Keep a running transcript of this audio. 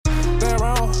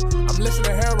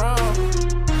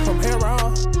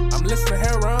listening to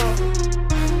hair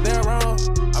on. There on.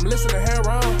 I'm listening to hair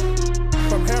on.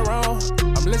 From hair on.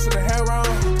 I'm listening to hair on.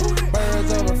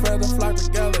 Birds of a feather flock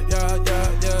together. Yeah,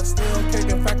 yeah, yeah. Still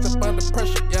kicking facts up under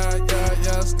pressure. Yeah, yeah,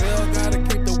 yeah. Still gotta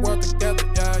keep the world together.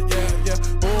 Yeah, yeah, yeah.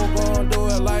 Who gon' do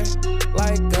it like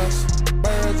us?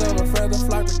 Birds of a feather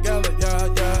flock together.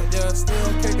 Yeah, yeah, yeah.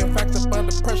 Still kicking facts up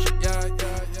under pressure. Yeah,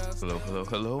 yeah, yeah.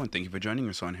 Hello, and thank you for joining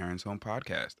us on Heron's Home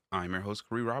Podcast. I'm your host,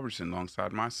 Corey Robertson,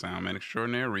 alongside my soundman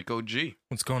extraordinaire, Rico G.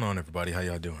 What's going on, everybody? How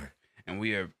y'all doing? And we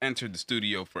have entered the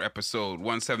studio for episode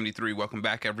 173. Welcome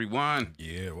back, everyone.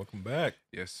 Yeah, welcome back.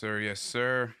 Yes, sir. Yes,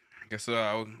 sir. I guess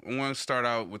I want to start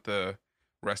out with the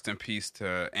rest in peace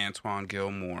to Antoine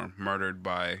Gilmore, murdered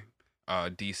by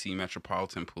D.C.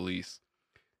 Metropolitan Police,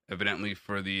 evidently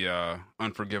for the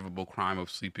unforgivable crime of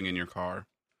sleeping in your car.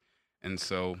 And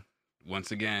so,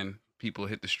 once again, people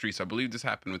hit the streets. I believe this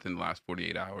happened within the last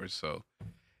 48 hours. So,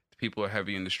 people are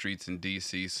heavy in the streets in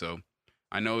D.C. So,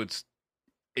 I know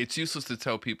it's useless to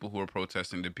tell people who are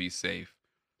protesting to be safe,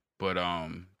 but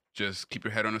just keep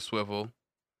your head on a swivel.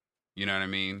 You know what I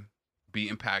mean? Be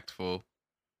impactful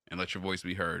and let your voice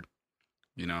be heard.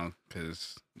 You know,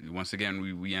 because once again,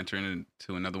 we enter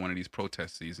into another one of these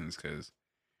protest seasons because,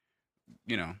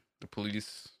 you know, the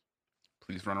police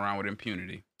run around with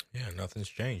impunity. Yeah, nothing's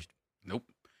changed. Nope,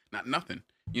 not nothing.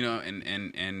 You know,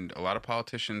 and a lot of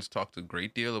politicians talked a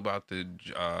great deal about the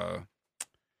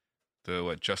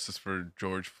Justice for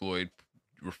George Floyd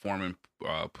reform and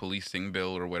policing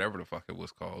bill or whatever the fuck it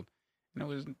was called. And it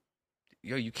was,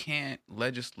 you can't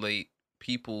legislate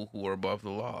people who are above the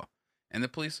law. And the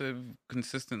police have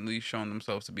consistently shown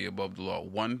themselves to be above the law.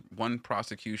 One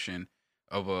prosecution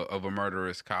of a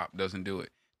murderous cop doesn't do it.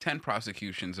 10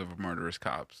 prosecutions of murderous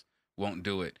cops won't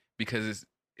do it because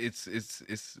it's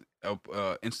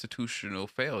a institutional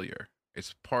failure.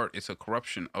 It's a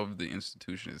corruption of the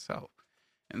institution itself.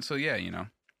 And so, yeah, you know,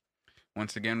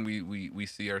 once again, we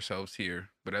see ourselves here.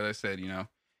 But as I said, you know,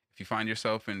 if you find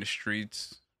yourself in the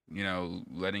streets, you know,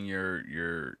 letting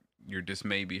your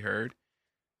dismay be heard,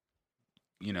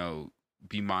 you know,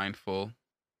 be mindful,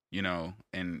 you know,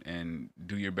 and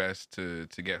do your best to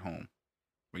get home.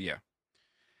 But yeah,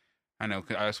 I know.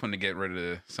 I just want to get rid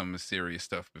of some of the serious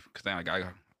stuff because I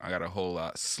got a whole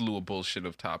slew of bullshit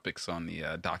of topics on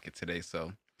the docket today.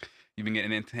 So, you been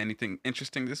getting into anything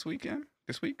interesting this week?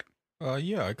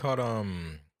 Yeah, I caught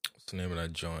what's the name of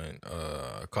that joint?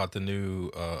 I caught the new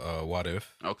What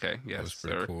If. Okay, yes, that was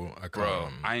pretty cool.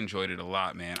 I enjoyed it a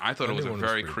lot, man. I thought it was a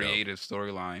very creative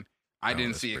storyline. I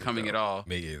didn't see it coming at all.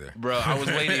 Me either. Bro, I was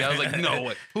waiting. I was like, no,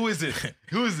 what? Who is it?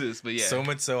 Who is this? But yeah. So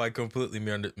much so I completely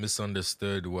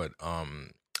misunderstood what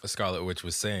Scarlet Witch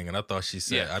was saying, and I thought she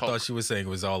said thought she was saying it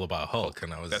was all about Hulk.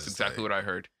 And I was that's exactly what I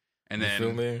heard. And you then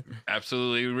feel me?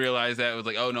 Absolutely realized that. It was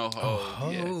like, oh no,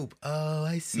 Hope. Yeah. Oh,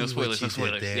 I see. No spoilers, what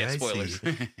you did there. Yeah, spoilers.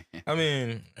 I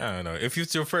mean, I don't know. If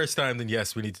it's your first time, then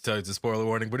yes, we need to tell you it's a spoiler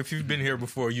warning. But if you've been here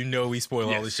before, you know we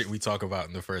spoil all the shit we talk about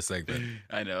in the first segment.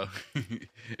 I know.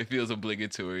 It feels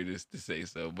obligatory to say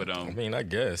so. But I mean, I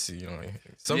guess, you know,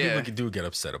 some people do get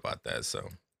upset about that. So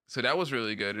that was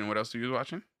really good. And what else were you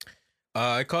watching?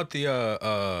 I caught the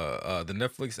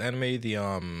Netflix anime, the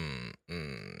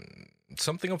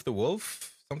Something of the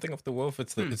Wolf.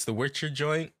 It's the Witcher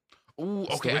joint. Ooh,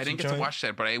 okay. I didn't get to watch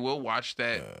that, but I will watch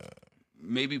that.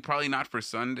 Maybe probably not for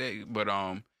Sunday, but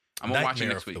I'm gonna watch it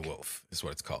next week. Nightmare of the Wolf is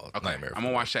what it's called. Okay, I'm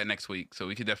gonna watch that next week, so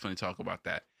we could definitely talk about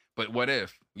that. But what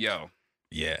if,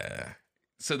 Yeah.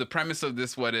 So the premise of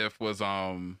this what if was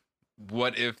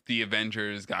what if the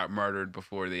Avengers got murdered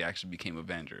before they actually became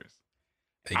Avengers?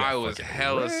 I was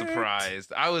hella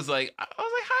surprised. I was like, how are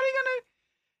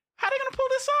they gonna pull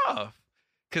this off?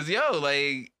 Cause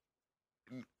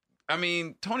I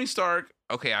mean, Tony Stark.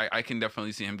 Okay, I can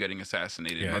definitely see him getting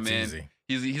assassinated. Yeah, my man,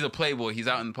 easy. He's a playboy. He's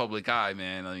out in the public eye,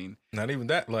 man. I mean, not even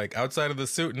that. Like outside of the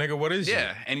suit, nigga, what is you?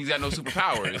 Yeah, and he's got no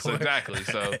superpowers. So exactly.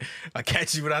 So I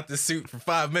catch you without the suit for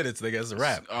 5 minutes. Nigga, it's a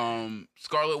wrap.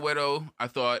 Scarlet Widow. I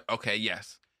thought, okay,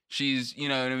 yes, she's. You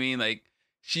know what I mean? Like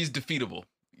she's defeatable.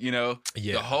 You know,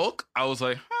 the Hulk. I was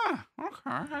like,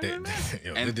 okay. And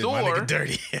they Thor, did my nigga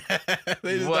dirty.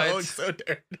 They did the Hulk so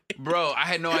dirty, bro. I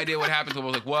had no idea what happened. So I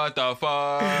was like, what the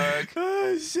fuck?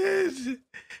 Oh shit!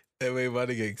 That made my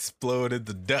nigga explode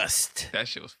into dust. That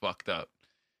shit was fucked up.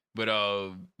 But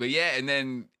yeah, and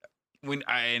then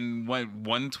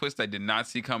one twist I did not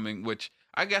see coming, which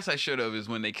I guess I should have, is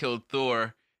when they killed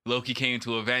Thor. Loki came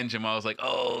to avenge him. I was like,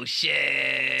 "Oh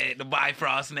shit, the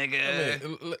Bifrost nigga."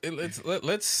 I mean,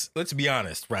 let's be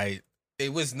honest, right?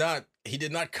 It was not. He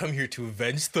did not come here to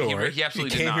avenge Thor. He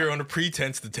absolutely came here on a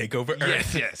pretense to take over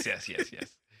Earth. Yes.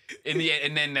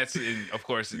 And then of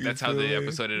course that's how the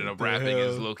episode ended up wrapping,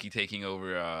 is Loki taking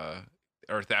over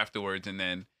Earth afterwards, and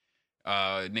then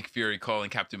Nick Fury calling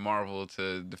Captain Marvel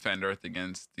to defend Earth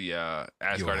against the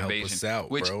Asgard invasion. Us out,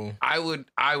 which bro. I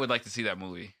would like to see that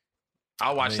movie.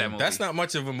 I'll watch that movie. That's not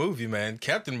much of a movie, man.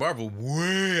 Captain Marvel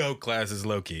way outclasses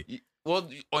Loki. Well,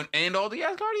 and all the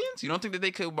Asgardians? You don't think that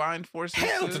they combine forces?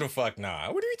 Hell to the fuck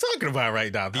nah. What are you talking about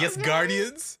right now? The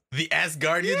Asgardians? The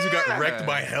Asgardians who got wrecked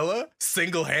by Hela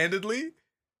single-handedly?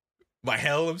 By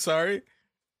Hell, I'm sorry.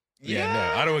 Yeah,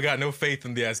 no, I don't got no faith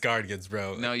in the Asgardians,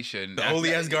 bro. No, you shouldn't. The only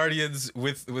Asgardians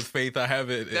with faith I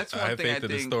have it. I have faith in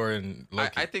the story in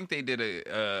Loki. I think they did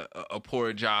a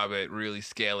poor job at really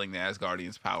scaling the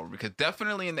Asgardians' power, because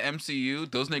definitely in the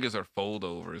MCU, those niggas are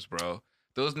foldovers, bro.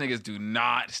 Those niggas do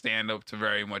not stand up to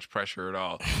very much pressure at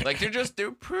all. Like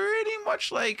they're pretty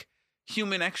much like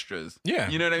human extras. Yeah,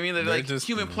 you know what I mean? They're like just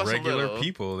human plus regular a little.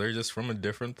 People. They're just from a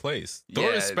different place.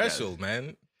 Thor is special,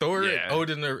 man. Thor,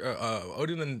 Odin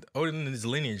and his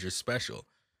lineage are special,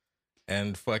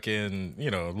 and fucking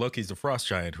Loki's the frost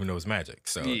giant who knows magic.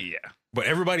 So yeah, but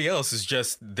everybody else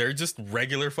is they're just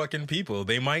regular fucking people.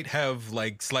 They might have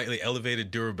like slightly elevated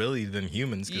durability than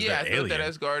humans. Yeah, I thought that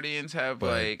Asgardians have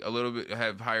like a little bit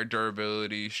have higher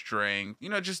durability, strength.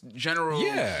 Just general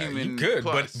human. You could,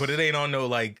 plus. but it ain't on no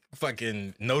like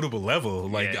fucking notable level.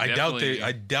 Like I doubt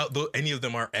any of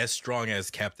them are as strong as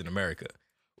Captain America.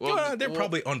 Well, they're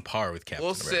probably on par with Captain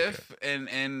America. Sif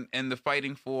and the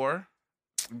Fighting Four,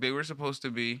 they were supposed to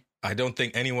be. I don't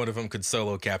think any one of them could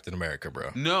solo Captain America,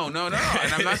 bro. No. And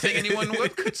I'm not saying anyone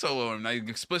could solo him. I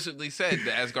explicitly said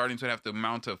the Asgardians would have to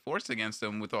mount a force against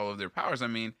them with all of their powers. I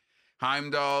mean,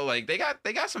 Heimdall, like they got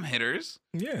some hitters.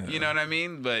 Yeah. You know what I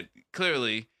mean? But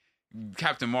clearly,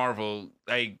 Captain Marvel,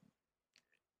 like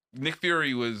Nick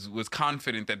Fury was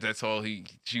confident that that's all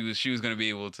she was going to be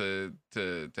able to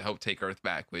help take Earth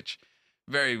back, which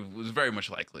was very much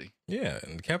likely. Yeah,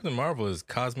 and Captain Marvel is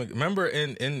cosmic. Remember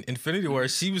in Infinity War,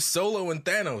 she was soloing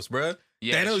Thanos, bruh.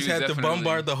 Yeah, Thanos had to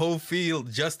bombard the whole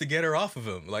field just to get her off of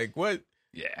him. Like what?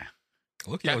 Yeah.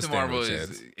 Look, Captain Marvel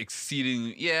is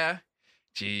exceeding. Yeah.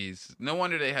 Jeez, no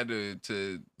wonder they had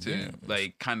to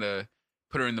like kind of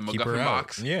put her in the MacGuffin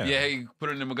box. Yeah, he put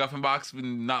her in the MacGuffin box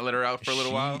and not let her out for a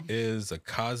little while. She is a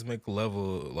cosmic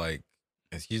level, like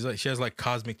she has like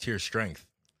cosmic tier strength.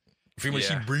 Pretty much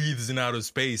she breathes in outer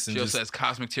space and she also has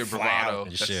cosmic tier bravado.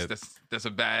 That's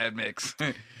a bad mix.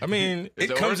 I mean,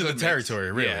 it comes with the territory,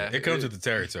 really. Yeah, it comes with the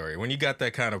territory. When you got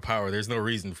that kind of power, there's no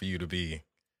reason for you to be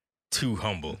too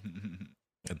humble.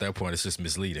 At that point, it's just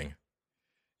misleading.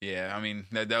 Yeah, I mean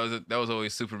that was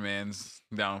always Superman's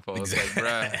downfall. Exactly. It's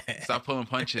like, bruh, stop pulling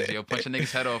punches. Yo, punch a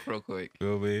nigga's head off real quick.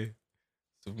 Feel me?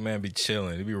 Superman be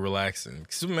chilling. He be relaxing.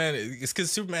 Superman, it's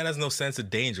because Superman has no sense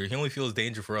of danger. He only feels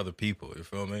danger for other people. You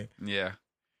feel me? Yeah.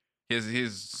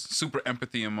 His super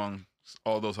empathy among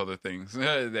all those other things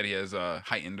that he has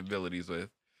heightened abilities with.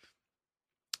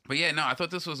 But yeah, no, I thought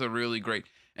this was a really great.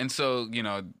 And so,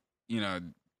 given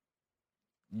the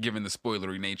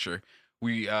spoilery nature,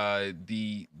 we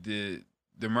the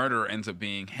murderer ends up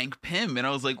being Hank Pym, and I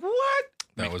was like, what?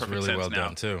 That was really well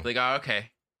done too. Like, oh,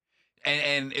 okay.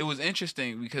 And it was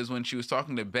interesting because when she was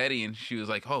talking to Betty and she was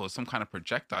like, oh, some kind of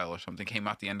projectile or something came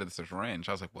out the end of the syringe.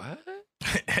 I was like, what?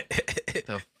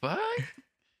 The fuck?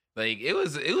 Like, it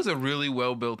was a really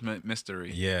well-built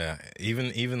mystery. Yeah.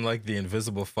 Even like the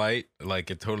invisible fight, like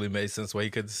it totally made sense why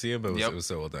you couldn't see him, but it was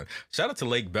so well done. Shout out to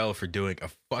Lake Bell for doing a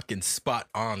fucking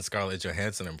spot-on Scarlett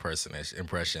Johansson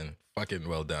impression. Fucking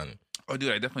well done. Oh,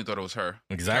 dude, I definitely thought it was her.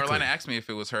 Exactly. Carolina asked me if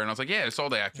it was her, and I was like, yeah, it's all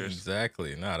the actors.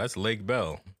 Exactly. Nah, that's Lake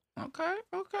Bell. Okay.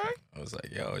 I was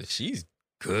like, yo, she's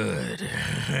good.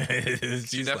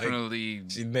 She definitely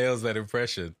she nails that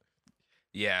impression.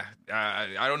 Yeah,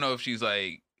 I don't know if she's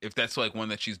like if that's like one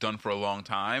that she's done for a long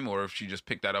time or if she just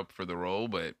picked that up for the role,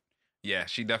 but yeah,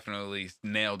 she definitely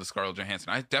nailed the Scarlett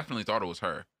Johansson. I definitely thought it was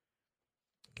her.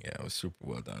 Yeah, it was super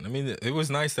well done. I mean, it was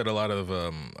nice that a lot of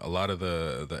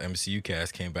the MCU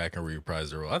cast came back and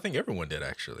reprised the role. I think everyone did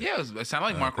actually. Yeah, it sounded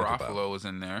like Mark Ruffalo was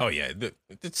in there. Oh yeah,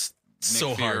 it's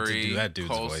so Fury, hard to do that dude's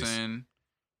Coulson,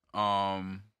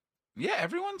 voice. Yeah,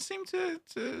 everyone seemed to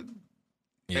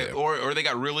yeah. Or they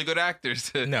got really good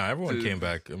actors. No, everyone came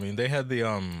back. I mean, they had the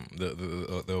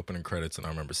opening credits, and I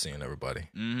remember seeing everybody.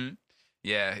 Mm-hmm.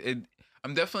 Yeah,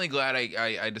 I'm definitely glad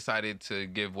I decided to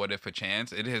give What If a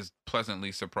chance. It has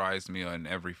pleasantly surprised me on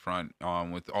every front.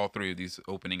 With all three of these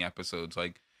opening episodes,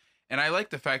 and I like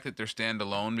the fact that they're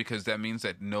standalone because that means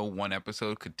that no one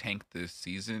episode could tank this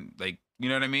season. Like, you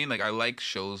know what I mean? Like, I like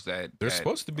shows that they're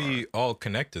supposed to be all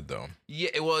connected, though.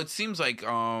 Yeah, well, it seems like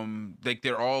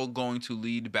they're all going to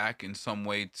lead back in some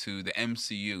way to the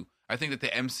MCU. I think that the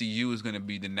MCU is going to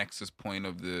be the nexus point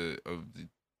of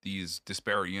these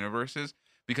disparate universes,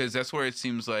 because that's where it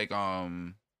seems like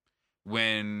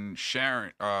when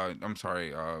Sharon, I'm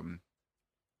sorry,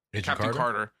 Captain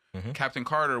Carter, Captain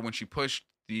Carter, when she pushed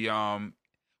the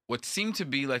what seemed to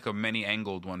be like a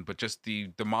many-angled one, but just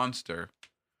the monster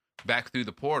back through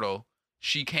the portal,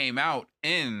 she came out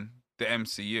in the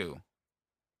MCU.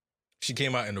 She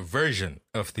came out in a version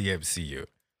of the MCU.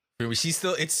 She's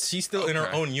still in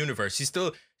her own universe.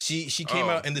 She came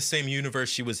out in the same universe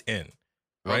she was in.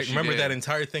 Right? Remember that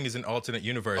entire thing is an alternate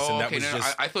universe, and that was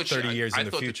I thought 30 years in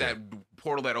the future. I thought that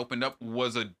portal that opened up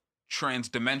was a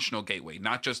trans-dimensional gateway,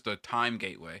 not just a time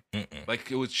gateway.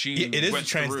 Like it was it is a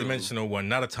trans-dimensional one,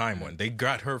 not a time one. They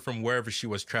got her from wherever she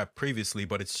was trapped previously,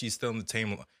 but she's still in the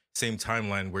same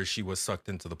timeline where she was sucked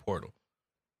into the portal.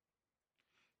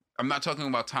 I'm not talking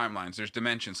about timelines. There's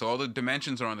dimensions. So all the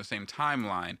dimensions are on the same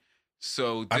timeline.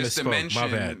 So this dimension,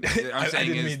 I'm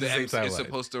saying, is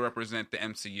supposed to represent the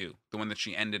MCU, the one that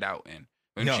she ended out in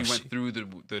when she went through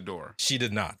the door. She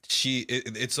did not.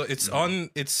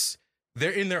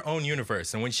 They're in their own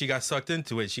universe, and when she got sucked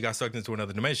into it, she got sucked into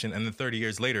another dimension, and then 30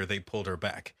 years later, they pulled her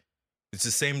back. It's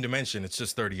the same dimension. It's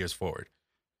just 30 years forward.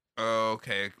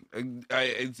 Okay.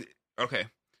 Okay.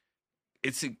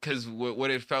 It's because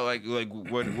what it felt like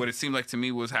what it seemed like to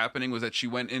me was happening was that she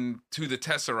went into the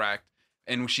Tesseract,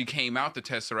 and when she came out the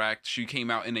Tesseract, she came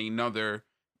out in another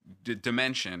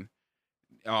dimension.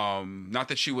 Not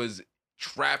that she was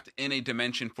trapped in a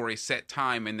dimension for a set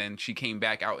time, and then she came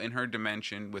back out in her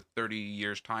dimension with 30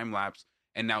 years time lapse,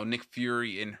 and now Nick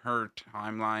Fury in her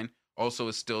timeline also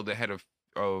is still the head of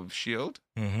S.H.I.E.L.D.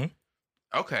 Mm-hmm.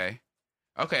 Okay,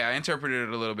 I interpreted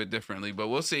it a little bit differently, but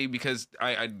we'll see, because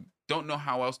I don't know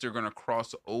how else they're going to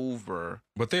cross over.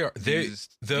 But these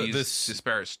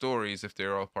disparate stories if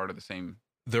they're all part of the same.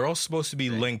 They're all supposed to be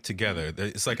linked together.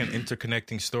 It's like an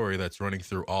interconnecting story that's running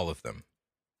through all of them.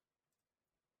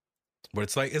 But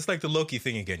it's like the Loki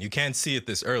thing again. You can't see it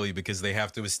this early because they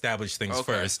have to establish things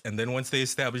first, and then once they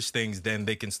establish things, then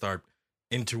they can start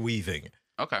interweaving.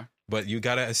 Okay. But you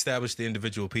got to establish the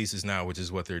individual pieces now, which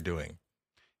is what they're doing.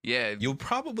 Yeah. You'll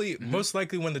probably, most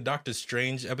likely when the Doctor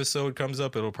Strange episode comes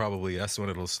up, that's when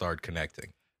it'll start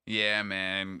connecting. Yeah,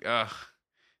 man.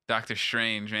 Doctor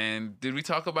Strange, man. Did we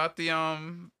talk about the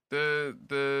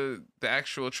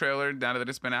actual trailer now that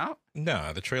it's been out?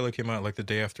 No, the trailer came out like the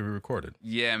day after we recorded.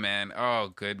 Yeah, man.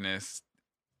 Oh, goodness.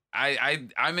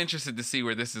 I'm interested to see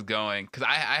where this is going, because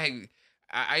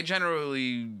I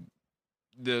generally,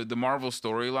 the Marvel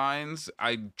storylines,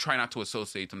 I try not to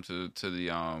associate them to the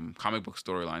comic book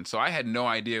storyline. So I had no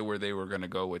idea where they were going to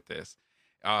go with this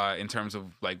in terms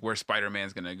of like where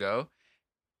Spider-Man's going to go.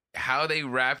 How they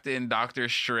wrapped in Doctor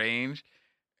Strange,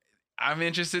 I'm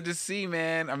interested to see,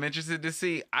 man. I'm interested to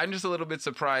see. I'm just a little bit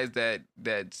surprised that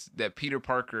Peter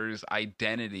Parker's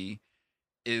identity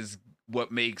is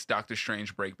what makes Doctor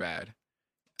Strange break bad.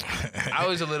 I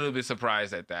was a little bit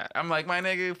surprised at that. I'm like, my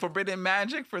nigga, forbidden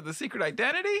magic for the secret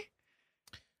identity?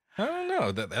 I don't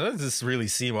know. That doesn't really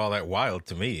seem all that wild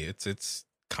to me. It's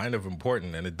kind of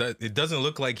important, and it doesn't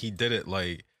look like he did it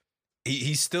like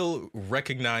he still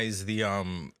recognized the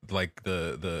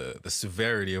the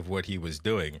severity of what he was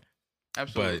doing.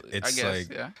 Absolutely. But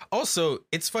it's also,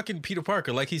 it's fucking Peter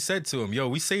Parker. Like he said to him, yo,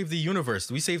 we saved the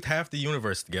universe. We saved half the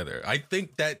universe together. I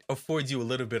think that affords you a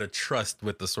little bit of trust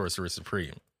with the Sorcerer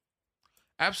Supreme.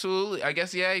 Absolutely. I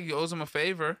guess, yeah, he owes him a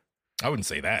favor. I wouldn't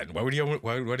say that. Why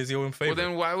does he owe him a favor? Well,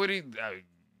 then why would he?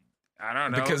 I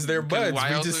don't know. Because they're buds.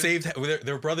 We just saved.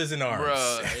 They're brothers in arms.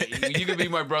 Bro, you could be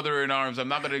my brother in arms. I'm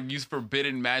not gonna use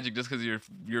forbidden magic just because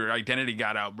your identity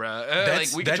got out, bro.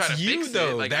 That's you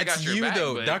though. That's you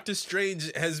though. Doctor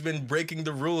Strange has been breaking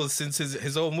the rules since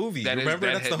his old movie.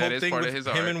 Remember, that's the whole thing with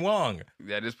him and Wong.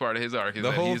 That is part of his arc.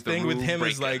 The whole thing with him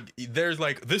is like, there's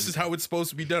like, this is how it's supposed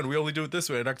to be done. We only do it this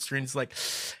way. And Doctor Strange is like,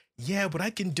 yeah, but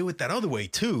I can do it that other way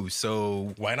too.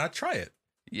 So why not try it?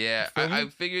 Yeah, I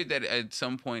figured that at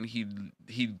some point he'd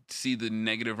see the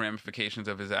negative ramifications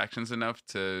of his actions enough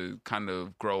to kind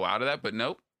of grow out of that, but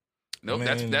nope. I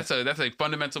mean, that's a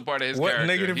fundamental part of his character. What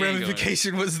negative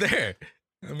ramification was there?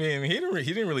 I mean, he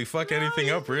didn't really fuck anything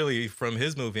up really from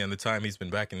his movie and the time he's been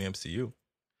back in the MCU.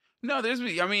 No,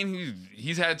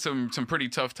 he's had some pretty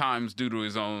tough times due to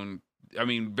his own. I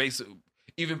mean,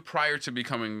 even prior to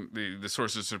becoming the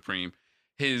Sorcerer Supreme.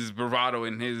 His bravado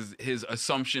and his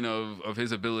assumption of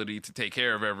his ability to take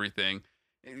care of everything,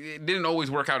 it didn't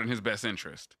always work out in his best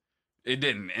interest. It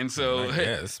didn't, and so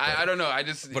I don't know.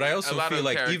 But I also feel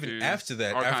like even after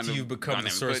that, after you become the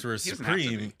Sorcerer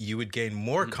Supreme, you would gain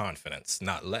more confidence,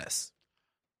 not less.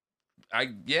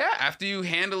 After you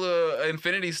handle a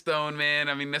Infinity Stone, man,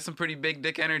 I mean that's some pretty big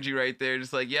dick energy right there.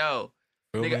 Just like, yo,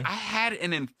 nigga, I had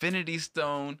an Infinity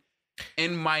Stone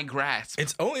in my grasp.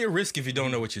 It's only a risk if you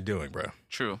don't know what you're doing, bro.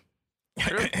 True.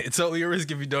 It's only a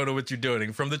risk if you don't know what you're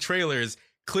doing. From the trailers,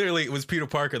 clearly it was Peter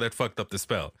Parker that fucked up the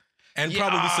spell. And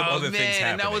probably some other things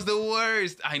happening. That was the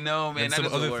worst. I know, man. And some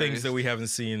other things that we haven't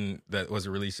seen that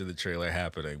wasn't released in the trailer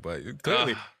happening. But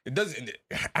clearly, it doesn't.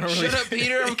 I don't really. Shut up,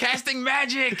 Peter. I'm casting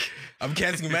magic. I'm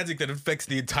casting magic that affects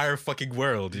the entire fucking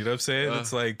world. You know what I'm saying?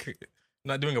 It's like, I'm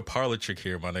not doing a parlor trick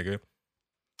here, my nigga.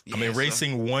 I'm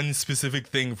erasing one specific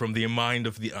thing from the mind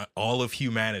of the all of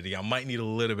humanity. I might need a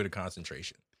little bit of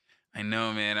concentration. I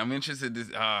know, man. I'm interested.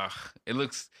 It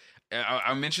looks.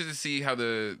 I'm interested to see how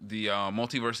the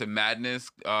multiverse of madness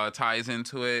ties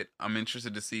into it. I'm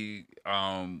interested to see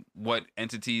what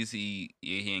entities he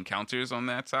encounters on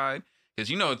that side, because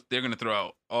they're gonna throw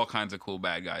out all kinds of cool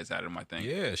bad guys at him. I think.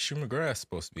 Yeah, Shug McGrath's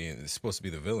supposed to be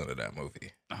the villain of that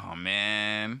movie. Oh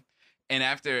man. And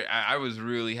after, I was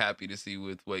really happy to see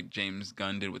with what James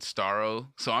Gunn did with Starro.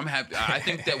 So I'm happy. I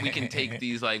think that we can take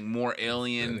these like more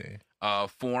alien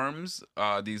forms,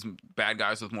 these bad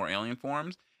guys with more alien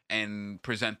forms, and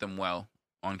present them well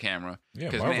on camera.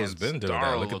 Yeah, Marvel's been doing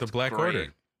that. Look at the Black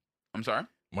Order. I'm sorry?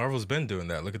 Marvel's been doing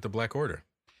that. Look at the Black Order.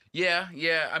 Yeah.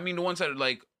 I mean, the ones that are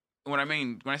like, when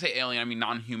I say alien, I mean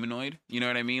non-humanoid. You know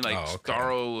what I mean? Like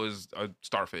Starro was a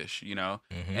starfish,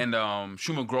 Mm-hmm. And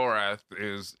Shug McGrath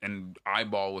is an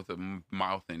eyeball with a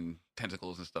mouth and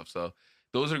tentacles and stuff. So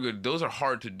those are good. Those are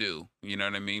hard to do. You know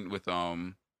what I mean? With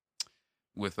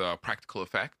practical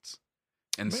effects.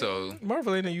 And so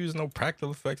Marvel ain't use no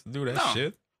practical effects to do that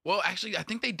shit. Well, actually, I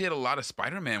think they did a lot of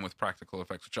Spider-Man with practical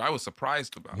effects, which I was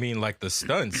surprised about. I mean, like the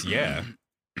stunts, yeah.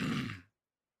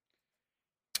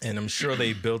 And I'm sure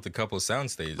they built a couple of sound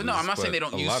stages. But no, I'm not saying they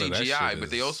don't use CGI, but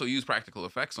they also use practical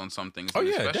effects on some things. Oh,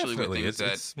 yeah, especially definitely. With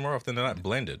things it's more often than not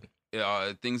blended.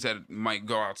 Things that might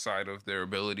go outside of their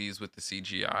abilities with the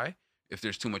CGI, if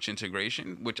there's too much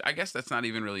integration, which I guess that's not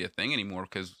even really a thing anymore,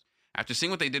 because after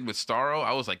seeing what they did with Starro,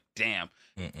 I was like, damn.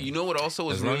 You know what also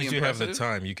was really impressive? As long as you have the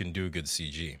time, you can do good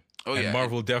CG. Oh, yeah. And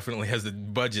Marvel definitely has the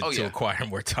budget to acquire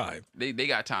more time. They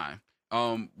got time.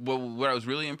 But what I was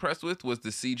really impressed with was the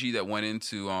CG that went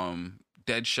into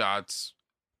Deadshot's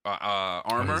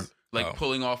armor,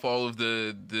 pulling off all of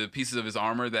the pieces of his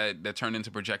armor that turned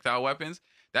into projectile weapons.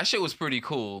 That shit was pretty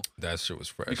cool. That shit was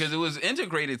fresh. Because it was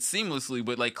integrated seamlessly,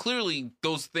 but like clearly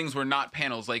those things were not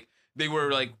panels. Like they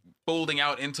were like folding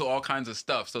out into all kinds of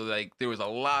stuff. So like there was a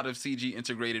lot of CG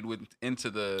integrated into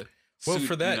the Well, suit,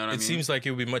 for that, seems like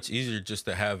it would be much easier just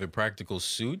to have a practical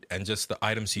suit and just the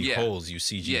items he holds, you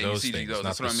CG those things, not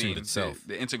That's the what I mean. suit itself.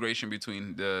 The integration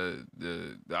between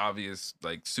the obvious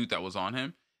like suit that was on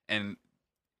him and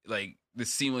like the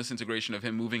seamless integration of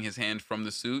him moving his hand from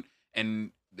the suit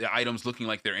and the items looking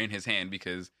like they're in his hand,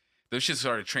 because those shit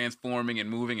started transforming and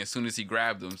moving as soon as he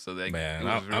grabbed them. So like, man,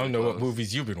 I don't know what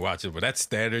movies you've been watching, but that's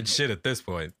standard shit at this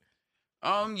point.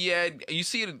 Yeah, you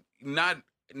see it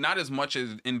not as much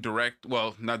as in direct.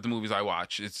 Well, not the movies I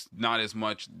watch. It's not as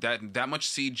much that much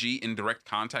CG in direct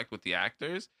contact with the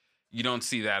actors. You don't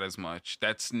see that as much.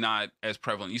 That's not as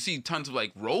prevalent. You see tons of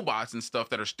like robots and stuff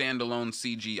that are standalone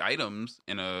CG items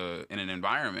in an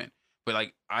environment, but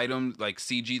like items like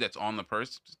CG that's on the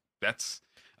person. That's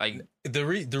like the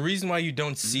reason why you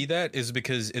don't see that is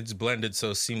because it's blended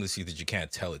so seamlessly that you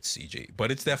can't tell it's CG.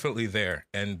 But it's definitely there,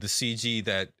 and the CG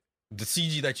that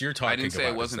you're talking about. I didn't say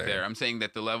it wasn't there. I'm saying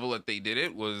that the level that they did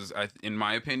it was, in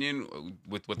my opinion,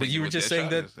 with what they did. But you were just saying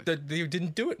that they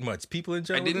didn't do it much. People in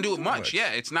general. I didn't do it much.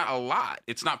 Yeah, it's not a lot.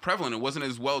 It's not prevalent. It wasn't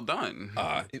as well done.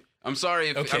 I'm sorry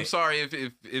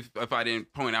if I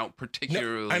didn't point out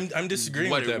particularly. No, I'm disagreeing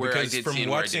with that because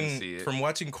from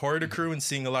watching Corridor Crew and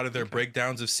seeing a lot of their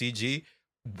breakdowns of CG.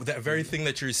 That very thing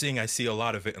that you're seeing, I see a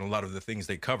lot of it in a lot of the things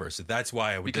they cover. So that's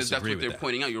why I would disagree with that. Because that's what they're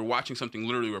pointing out. You're watching something,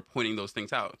 literally we're pointing those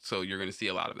things out. So you're going to see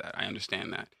a lot of that. I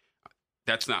understand that.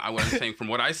 That's not what I'm saying. From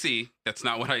what I see, that's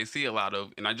not what I see a lot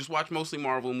of. And I just watch mostly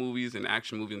Marvel movies and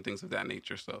action movies and things of that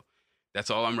nature. So that's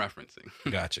all I'm referencing.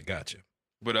 Gotcha.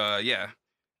 But yeah,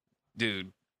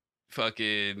 dude,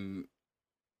 fucking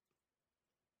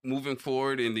moving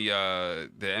forward in the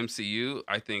MCU,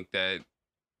 I think that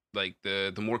like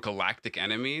the more galactic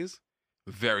enemies,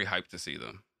 very hyped to see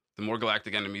them. The more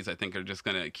galactic enemies, I think, are just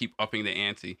gonna keep upping the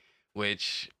ante.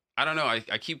 Which I don't know. I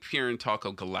keep hearing talk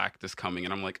of Galactus coming,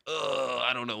 and I'm like,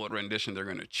 I don't know what rendition they're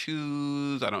gonna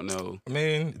choose. I don't know. I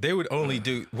mean, they would only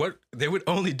do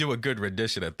a good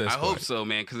rendition at this point. I hope so,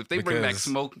 man. Because if they bring back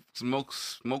Smoke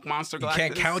Monster Galactus, you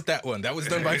can't count that one. That was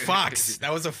done by Fox.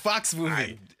 That was a Fox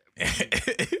movie.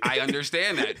 I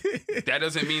understand that. That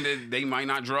doesn't mean that they might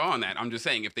not draw on that. I'm just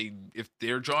saying if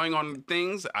they're drawing on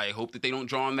things, I hope that they don't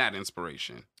draw on that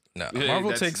inspiration. No,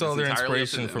 Marvel takes all their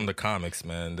inspiration from the comics,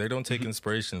 man. They don't take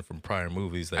inspiration from prior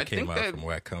movies that came out from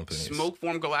whack companies.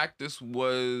 Smokeform Galactus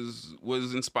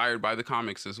was inspired by the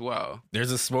comics as well.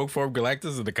 There's a Smokeform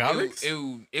Galactus in the comics?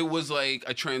 It was like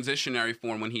a transitionary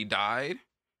form when he died,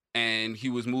 and he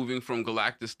was moving from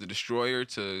Galactus the Destroyer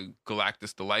to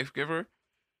Galactus the Life Giver.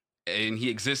 And he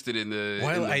existed in the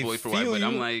void for a while, but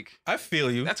I'm like, I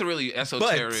feel you. That's a really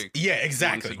esoteric. But, yeah,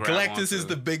 exactly. Galactus is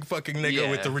the big fucking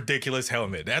nigga with the ridiculous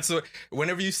helmet. That's what.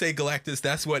 Whenever you say Galactus,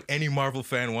 that's what any Marvel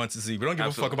fan wants to see. We don't give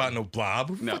a fuck about no blob.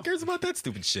 Who the fuck cares about that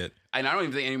stupid shit? And I don't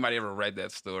even think anybody ever read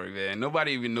that story, man.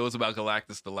 Nobody even knows about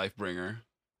Galactus the Lifebringer.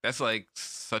 That's like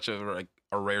such a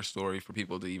rare story for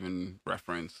people to even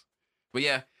reference. But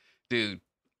yeah, dude,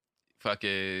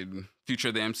 fucking future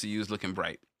of the MCU is looking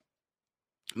bright.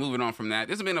 Moving on from that,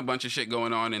 there's been a bunch of shit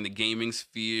going on in the gaming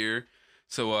sphere.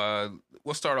 So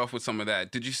we'll start off with some of that.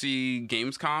 Did you see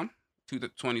Gamescom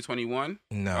 2021?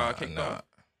 No.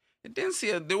 It didn't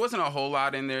see there wasn't a whole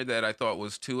lot in there that I thought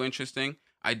was too interesting.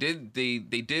 They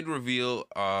did reveal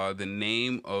the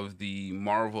name of the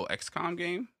Marvel XCOM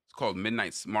game. It's called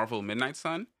Marvel Midnight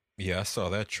Sun. Yeah, I saw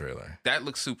that trailer. That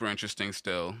looks super interesting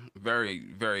still. Very,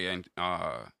 very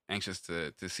anxious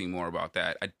to see more about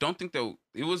that. I don't think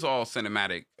it was all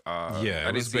cinematic.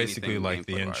 It was basically like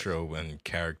the intro and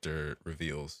character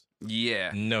reveals.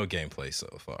 Yeah. No gameplay so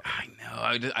far.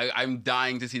 I know. I'm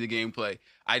dying to see the gameplay.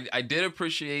 I did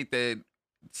appreciate that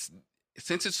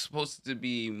since it's supposed to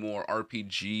be more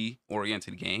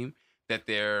RPG-oriented game, that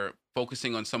they're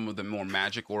focusing on some of the more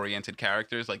magic-oriented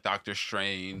characters like Doctor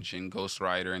Strange and Ghost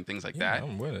Rider and things like that.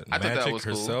 I'm with it. I thought that was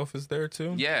herself is there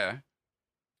too. Yeah.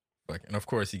 And of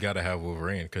course, you got to have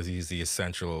Wolverine because he's the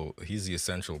essential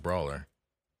brawler.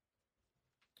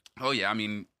 Oh yeah, I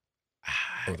mean,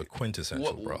 or the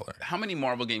quintessential brawler. How many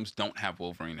Marvel games don't have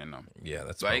Wolverine in them? Yeah,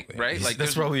 that's right. Like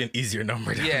that's probably an easier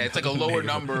number. Yeah, it's like a lower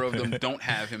number of them don't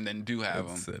have him than do have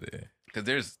him. Because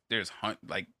there's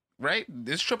right?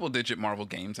 There's triple-digit Marvel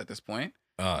games at this point.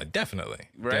 Definitely.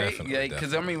 Right? Yeah,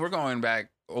 because, I mean, we're going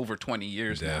back over 20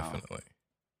 years now. Definitely.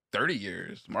 30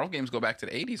 years. Marvel games go back to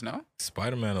the 80s, no?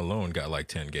 Spider-Man alone got like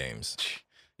 10 games.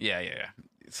 Yeah.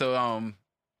 So,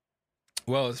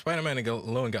 well, Spider-Man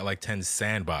alone got like 10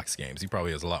 sandbox games. He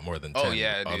probably has a lot more than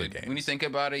 10 other games. When you think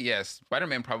about it, yes,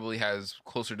 Spider-Man probably has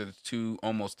closer to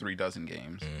almost 3 dozen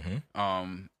games.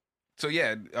 Mm-hmm. So,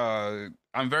 yeah,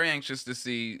 I'm very anxious to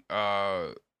see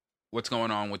what's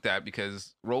going on with that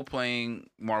because role-playing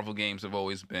Marvel games have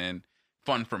always been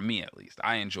fun for me, at least.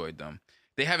 I enjoyed them.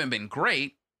 They haven't been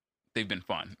great. They've been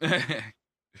fun.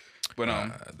 But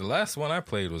the last one I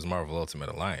played was Marvel Ultimate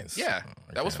Alliance. Yeah,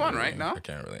 that was fun, right? No? I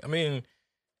can't really. I mean,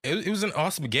 it was an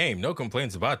awesome game. No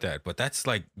complaints about that. But that's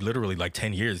like literally like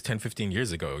 10, 15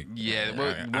 years ago. Yeah.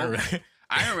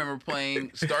 I remember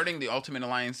starting the Ultimate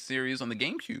Alliance series on the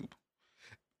GameCube.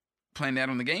 Playing that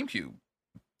on the GameCube.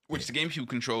 Which the GameCube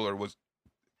controller was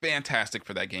fantastic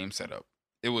for that game setup.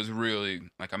 It was really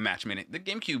like a match made. The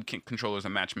GameCube controller is a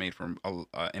match made from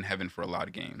in heaven for a lot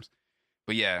of games.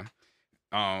 But yeah,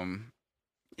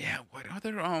 what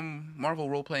other Marvel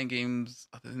role playing games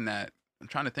other than that? I'm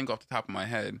trying to think off the top of my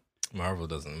head. Marvel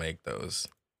doesn't make those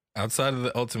outside of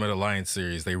the Ultimate Alliance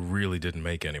series. They really didn't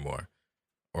make anymore,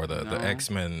 or the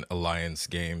X-Men Alliance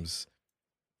games.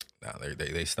 No,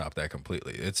 they stopped that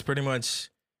completely. It's pretty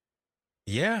much.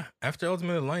 Yeah, after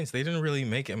Ultimate Alliance, they didn't really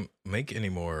make any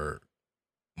more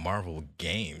Marvel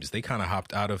games. They kind of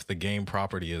hopped out of the game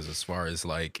property as far as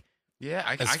like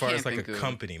a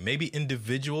company. Maybe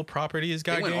individual properties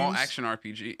got games. They went all action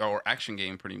RPG or action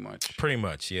game pretty much. Pretty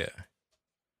much, yeah.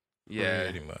 Yeah.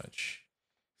 Pretty much.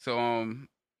 So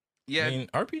yeah. I mean,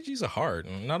 RPGs are hard.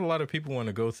 Not a lot of people want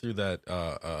to go through that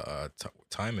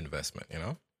time investment, you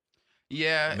know?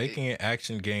 Yeah. Making an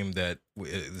action game that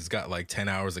has got like 10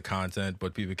 hours of content,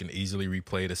 but people can easily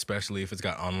replay it, especially if it's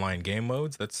got online game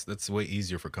modes, that's way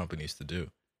easier for companies to do.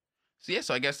 So,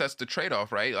 so I guess that's the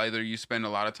trade-off, right? Either you spend a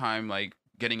lot of time like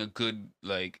getting a good,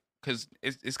 like, because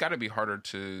it's got to be harder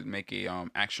to make a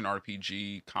action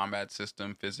RPG combat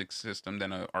system, physics system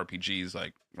than a RPG is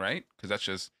like, right? Because that's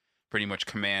just pretty much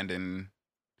command and,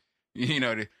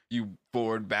 you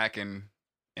forward, back, and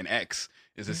X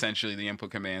is essentially the input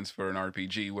commands for an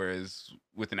RPG, whereas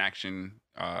with an action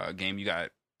game, you got,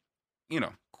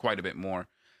 quite a bit more.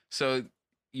 So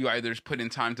you either put in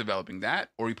time developing that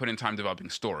or you put in time developing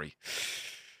story.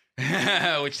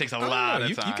 which takes a lot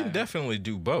of time. You can definitely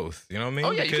do both. You know what I mean?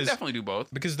 Oh yeah, you can definitely do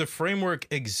both because the framework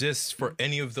exists for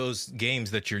any of those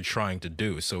games that you're trying to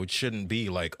do. So it shouldn't be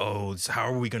like, oh,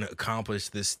 how are we going to accomplish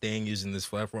this thing using this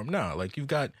platform? No, like you've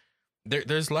got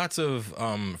there's lots of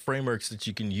frameworks that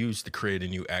you can use to create a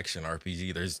new action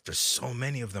RPG. There's so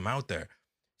many of them out there.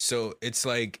 So it's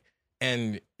like,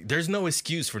 and there's no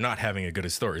excuse for not having a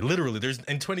good story. Literally, there's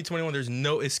in 2021, there's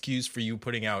no excuse for you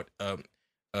putting out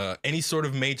any sort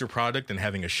of major product and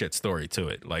having a shit story to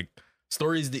it. Like,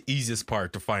 story is the easiest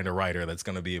part to find a writer that's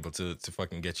going to be able to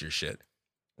fucking get your shit,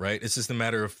 right? It's just a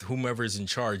matter of whomever's in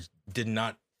charge did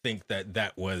not think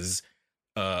that was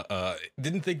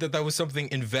didn't think that was something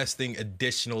investing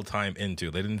additional time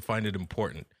into. They didn't find it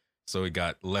important, so it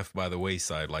got left by the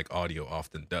wayside like audio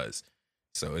often does.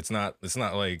 So it's not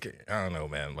like, I don't know,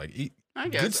 man, like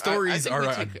good stories are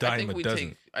a dime a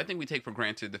dozen. I think we take for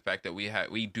granted the fact that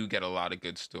we do get a lot of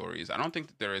good stories. I don't think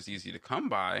that they're as easy to come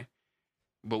by,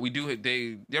 but we do.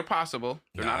 They're possible.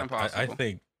 They're not impossible. I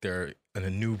think there are an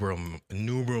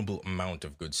innumerable amount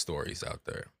of good stories out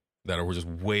there that are just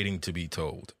waiting to be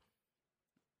told.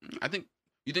 You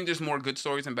think there's more good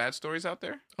stories than bad stories out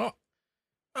there? Oh,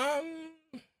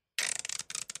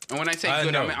 and when I say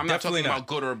good, no, I'm not talking about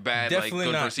good or bad. Definitely like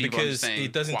good not, because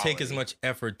it doesn't quality. take as much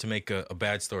effort to make a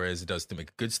bad story as it does to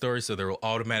make a good story. So there will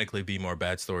automatically be more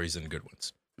bad stories than good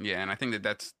ones. Yeah, and I think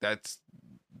that's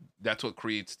what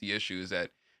creates the issue, is that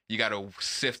you got to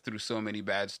sift through so many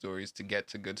bad stories to get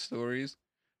to good stories.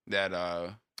 That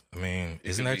I mean,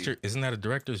 isn't that a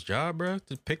director's job, bro?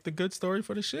 To pick the good story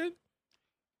for the shit?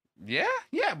 Yeah,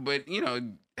 but you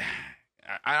know,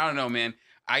 I don't know, man.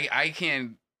 I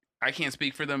can't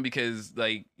speak for them, because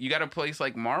like you got a place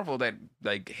like Marvel that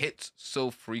like hits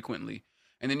so frequently,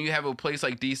 and then you have a place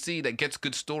like DC that gets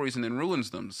good stories and then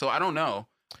ruins them. So I don't know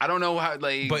how,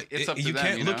 like, but it's up to you them,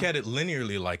 can't look at it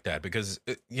linearly like that, because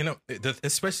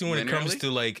especially when it comes to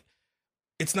like,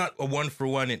 it's not a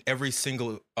 1-for-1 in every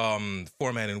single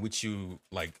format in which you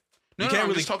like. No,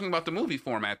 I'm just talking about the movie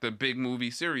format, the big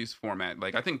movie series format.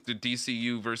 Like, I think the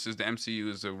DCU versus the MCU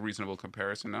is a reasonable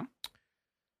comparison, no?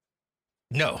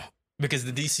 No, because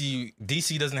the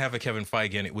DC doesn't have a Kevin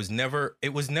Feige, and it was never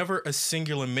a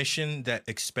singular mission that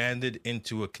expanded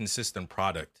into a consistent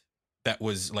product that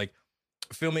was like,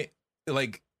 feel me,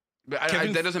 like. But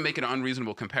that doesn't make it an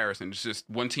unreasonable comparison. It's just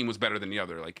one team was better than the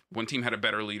other. Like, one team had a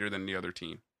better leader than the other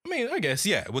team. I mean, I guess,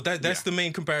 yeah. Well, that's the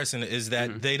main comparison, is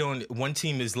that one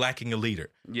team is lacking a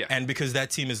leader. Yeah. And because that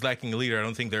team is lacking a leader, I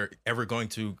don't think they're ever going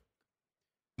to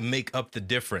make up the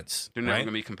difference. They're never going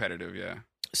to be competitive, yeah.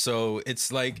 So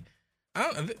it's like,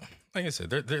 like I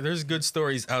said, there's good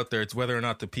stories out there. It's whether or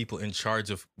not the people in charge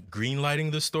of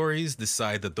greenlighting the stories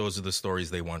decide that those are the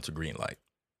stories they want to greenlight.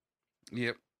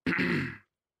 Yep.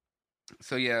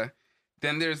 So yeah,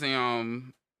 then there's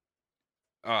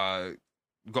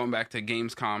going back to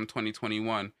Gamescom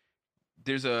 2021,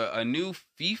 there's a new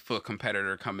FIFA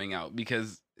competitor coming out,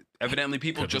 because evidently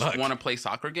people just want to play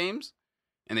soccer games,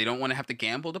 and they don't want to have to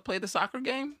gamble to play the soccer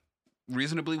game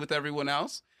reasonably with everyone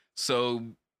else. So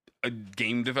a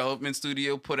game development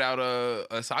studio put out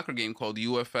a soccer game called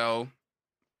UFL.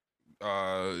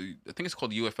 I think it's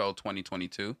called UFL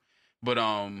 2022. But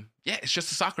yeah, it's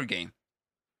just a soccer game.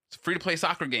 It's a free-to-play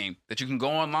soccer game that you can go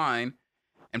online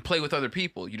and play with other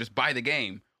people. You just buy the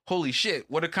game. Holy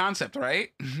shit, what a concept,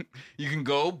 right? You can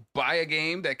go buy a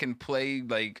game that can play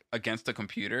like against a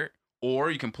computer,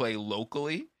 or you can play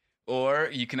locally, or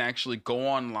you can actually go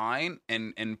online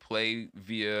and play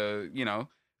via,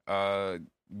 your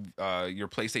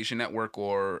PlayStation Network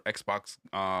or Xbox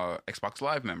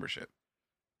Live membership.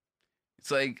 It's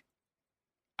like,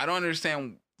 I don't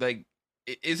understand, like,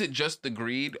 is it just the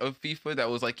greed of FIFA that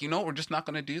was like, we're just not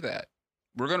going to do that.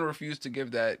 We're going to refuse to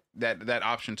give that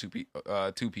option to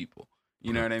people.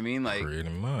 You know what I mean? Like, pretty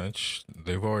much.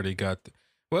 They've already got.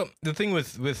 Well, the thing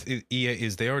with EA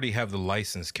is they already have the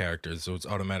licensed characters, so it's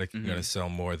automatically going to sell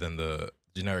more than the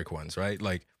generic ones, right?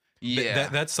 Like,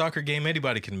 that soccer game,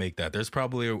 anybody can make that. There's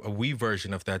probably a Wii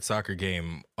version of that soccer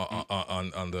game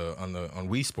on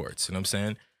Wii Sports. You know what I'm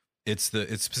saying? It's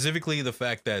specifically the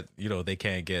fact that they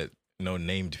can't get no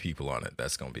named people on it.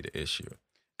 That's going to be the issue.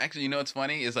 Actually, what's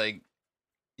funny is, like,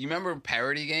 you remember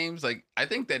parody games? Like, I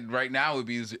think that right now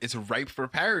it's ripe for a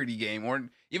parody game, or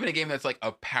even a game that's like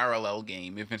a parallel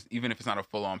game, even if it's not a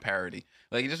full on parody.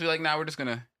 Like, you just be like, we're just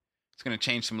gonna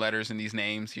change some letters in these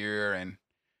names here and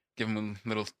give them a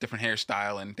little different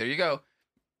hairstyle, and there you go.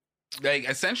 Like,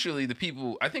 essentially,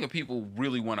 I think people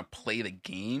really want to play the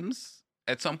games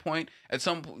at some point. At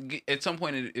some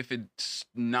point, if it's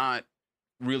not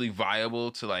really viable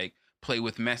to like play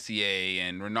with Messier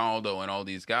and Ronaldo and all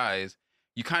these guys,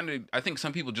 I think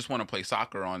some people just want to play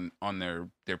soccer on their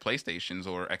PlayStations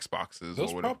or Xboxes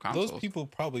or whatever consoles. Those people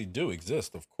probably do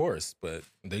exist, of course, but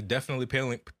they definitely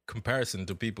pale in comparison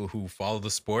to people who follow the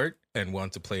sport and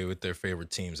want to play with their favorite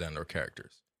teams and their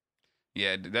characters.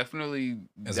 Yeah, definitely.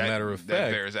 As a matter of fact,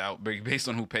 that bears out based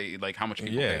on who pay, like how much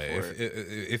people pay for it.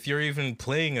 If you're even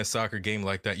playing a soccer game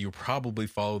like that, you probably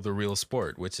follow the real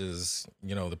sport, which is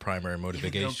the primary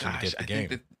motivation to get the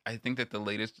game. I think that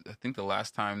the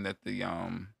last time that the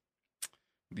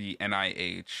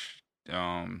NIH,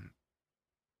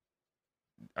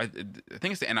 I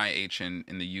think it's the NIH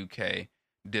in the UK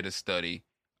did a study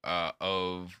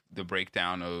of the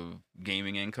breakdown of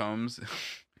gaming incomes.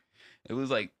 It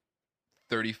was like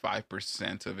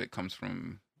 35% of it comes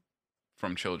from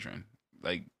children,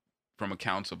 like from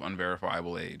accounts of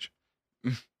unverifiable age.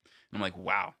 I'm like,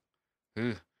 wow,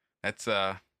 that's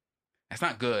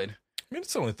not good. I mean,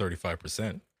 it's only 35%.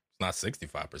 It's not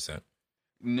 65%.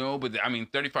 No, but I mean,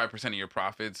 35% of your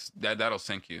profits that'll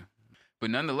sink you.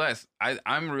 But nonetheless,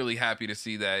 I'm really happy to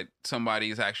see that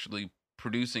somebody is actually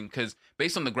producing, because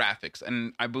based on the graphics,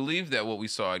 and I believe that what we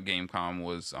saw at Gamescom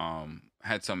was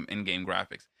had some in-game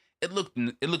graphics. It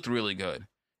looked really good.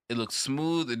 It looked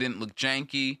smooth. It didn't look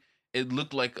janky. It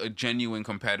looked like a genuine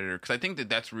competitor, because I think that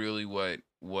that's really what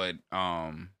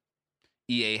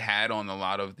EA had on a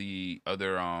lot of the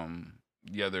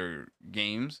other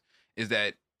games, is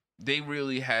that they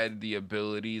really had the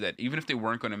ability that even if they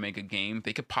weren't going to make a game,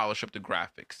 they could polish up the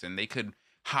graphics and they could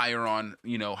hire on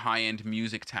high-end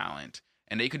music talent,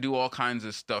 and they could do all kinds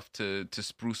of stuff to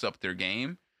spruce up their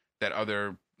game that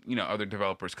other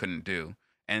developers couldn't do.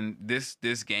 And this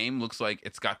game looks like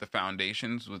it's got the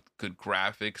foundations with good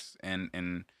graphics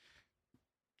and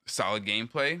solid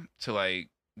gameplay to like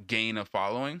gain a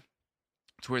following,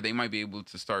 to where they might be able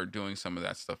to start doing some of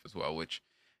that stuff as well, which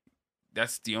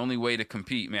that's the only way to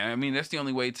compete, man. I mean, that's the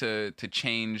only way to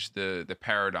change the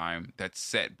paradigm that's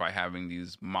set by having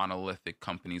these monolithic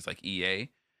companies like EA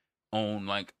own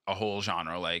like a whole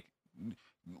genre. Like,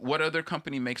 what other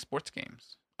company makes sports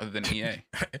games other than EA?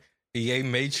 EA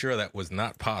made sure that was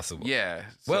not possible. Yeah.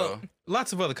 Well,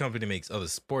 lots of other company makes other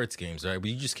sports games, right? But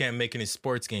you just can't make any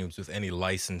sports games with any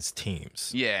licensed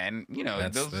teams. Yeah, and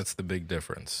that's the big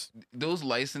difference. Those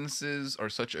licenses are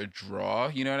such a draw.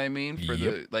 You know what I mean? For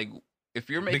if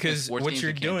you're making because sports what games,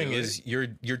 you're doing is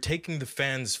you're taking the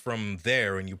fans from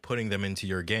there and you're putting them into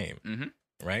your game. Mm-hmm.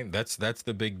 Right? That's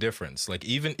the big difference. Like,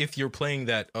 even if you're playing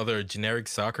that other generic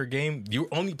soccer game, you're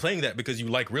only playing that because you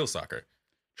like real soccer.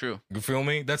 True. You feel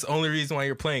me? That's the only reason why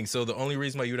you're playing. So the only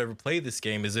reason why you'd ever play this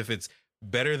game is if it's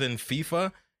better than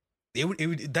FIFA.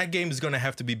 That game is going to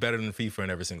have to be better than FIFA in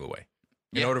every single way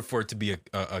in order for it to be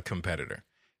a competitor.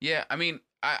 Yeah, I mean,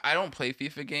 I don't play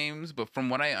FIFA games, but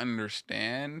from what I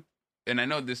understand, and I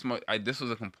know this was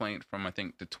a complaint from, I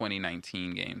think, the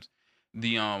 2019 games.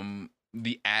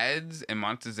 The ads and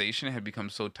monetization had become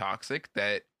so toxic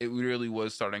that it really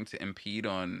was starting to impede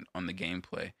on the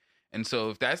gameplay. And so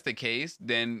if that's the case,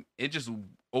 then it just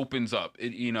opens up.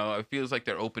 It feels like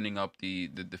they're opening up the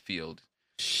field.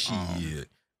 Shit.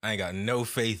 I ain't got no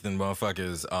faith in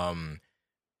motherfuckers.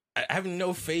 I have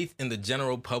no faith in the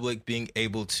general public being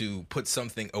able to put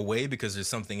something away because there's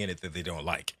something in it that they don't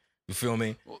like. You feel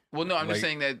me? Well, no, I'm just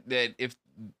saying that if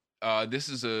this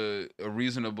is a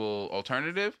reasonable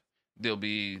alternative, they'll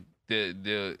be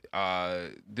a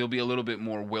little bit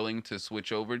more willing to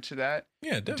switch over to that.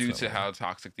 Yeah, definitely. Due to how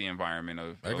toxic the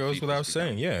environment that goes without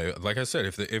saying. Yeah, like I said,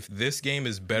 if this game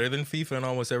is better than FIFA in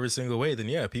almost every single way, then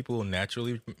yeah, people will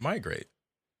naturally migrate.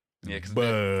 Yeah, because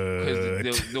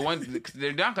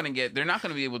they're not going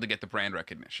to be able to get the brand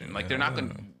recognition. Like, they're not going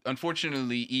to.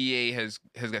 Unfortunately, EA has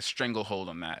got stranglehold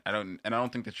on that. I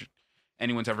don't think that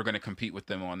anyone's ever going to compete with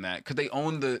them on that, because they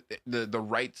own the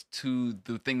rights to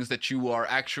the things that you are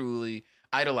actually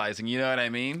idolizing. You know what I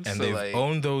mean? And they've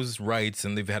owned those rights,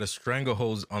 and they've had a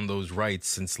stranglehold on those rights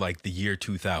since like the year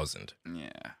 2000.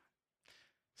 Yeah.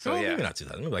 So yeah, maybe not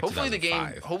 2000. Maybe like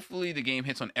 2005. Hopefully the game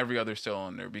hits on every other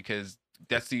cylinder, because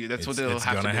that's what they'll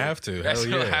have to do. Have to. That's what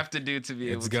they'll have to do to be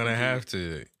able. It's gonna have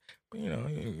to.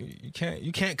 You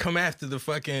can't come after the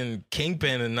fucking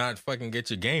kingpin and not fucking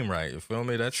get your game right. You feel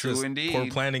me? That's True just indeed. poor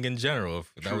planning in general.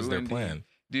 If that was their indeed. plan.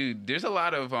 Dude, there's a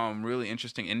lot of really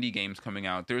interesting indie games coming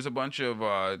out. There's a bunch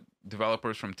of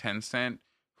developers from Tencent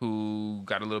who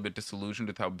got a little bit disillusioned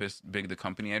with how big the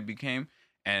company had became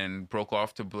and broke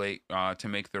off to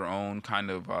make their own kind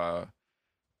of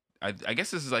I guess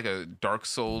this is like a Dark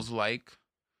Souls like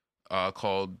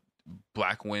called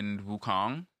Black Wind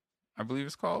Wukong. I believe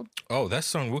it's called. Oh, that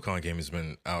Sun Wukong game has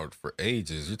been out for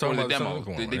ages. You're talking the about demo. The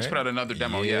Sun Wukong, They just put out another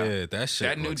demo. Yeah, that shit.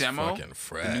 That new looks demo, fucking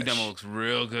fresh. the new demo looks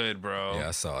real good, bro. Yeah,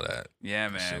 I saw that. Yeah,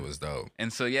 man, that shit was dope.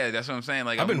 And so yeah, that's what I'm saying.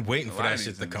 Like I've been waiting for that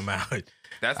shit to come out.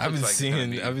 I've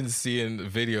been seeing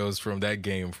videos from that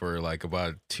game for like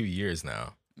about 2 years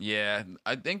now. Yeah,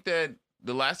 I think that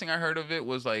the last thing I heard of it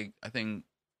was like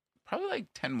probably like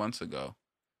 10 months ago.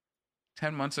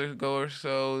 10 months ago or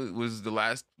so was the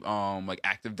last like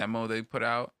active demo they put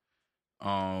out.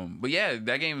 But yeah,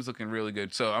 that game is looking really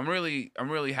good. So I'm really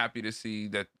happy to see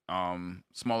that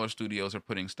smaller studios are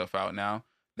putting stuff out now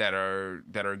that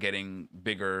are getting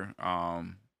bigger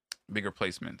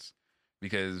placements,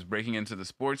 because breaking into the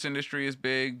sports industry is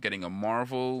big. Getting a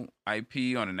Marvel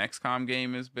IP on an XCOM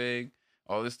game is big.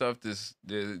 All this stuff, these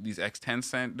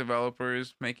ex-Tencent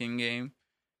developers making game.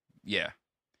 Yeah.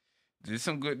 There's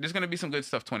gonna be some good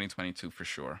stuff 2022 for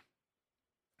sure.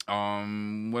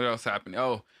 What else happened?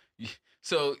 Oh,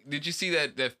 so did you see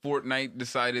that Fortnite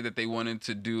decided that they wanted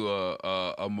to do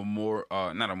a memorial,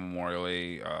 not a memorial,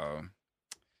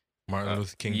 Martin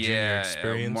Luther King Jr.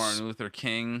 experience. Martin Luther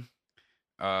King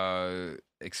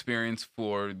experience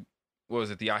for, what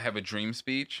was it? The "I Have a Dream"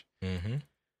 speech. Mm-hmm.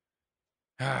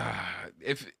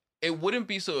 If it wouldn't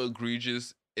be so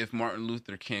egregious if Martin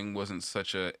Luther King wasn't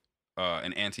such an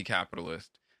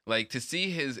anti-capitalist. Like, to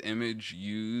see his image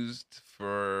used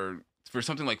for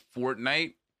something like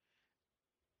Fortnite,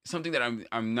 something that I'm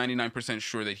 99%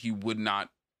 sure that he would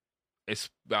not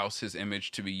espouse his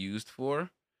image to be used for.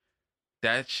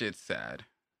 That shit's sad,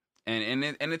 and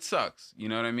it sucks. You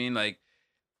know what I mean? Like,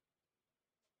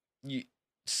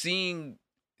 seeing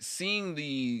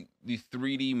the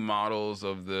 3D models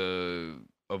of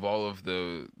all of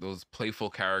those playful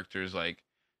characters, like,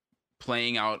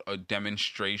 playing out a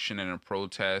demonstration and a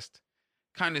protest,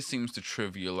 kind of seems to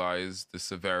trivialize the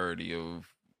severity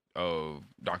of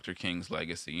Dr. King's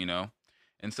legacy, you know?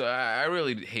 And so I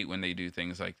really hate when they do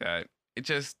things like that. It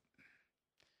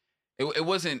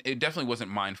definitely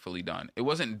wasn't mindfully done. It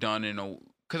wasn't done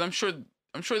because I'm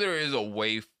sure there is a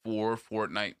way for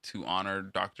Fortnite to honor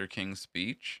Dr. King's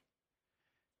speech.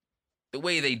 The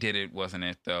way they did it wasn't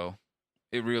it, though.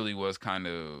 It really was kind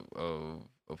of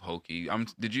hokey.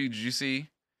 Did you see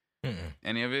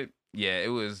any of it? Yeah, it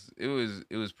was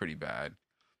pretty bad.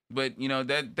 But you know,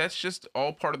 that's just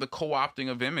all part of the co-opting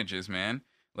of images, man.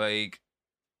 Like,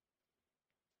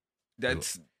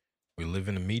 we live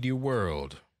in a media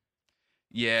world.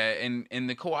 Yeah, and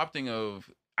the co-opting of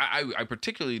I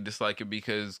particularly dislike it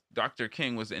because Dr.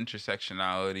 King was the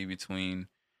intersectionality between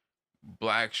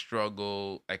Black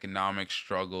struggle, economic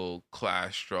struggle,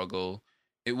 class struggle.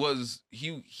 It was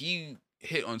he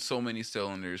hit on so many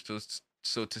cylinders.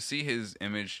 So to see his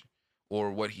image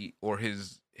or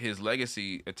his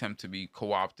legacy attempt to be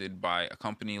co-opted by a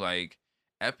company like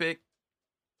Epic,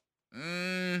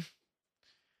 that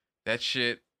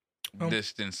shit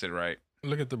this didn't sit right.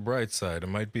 Look at the bright side. It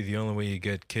might be the only way you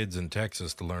get kids in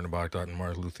Texas to learn about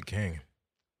Martin Luther King.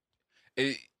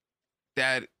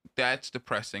 That's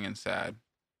depressing and sad.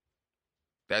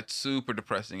 That's super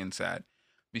depressing and sad,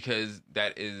 because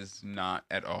that is not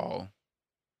at all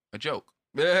a joke.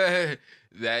 that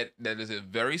is a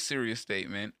very serious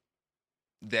statement.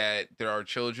 That there are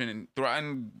children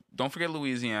and don't forget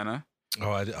Louisiana.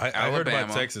 Oh, I heard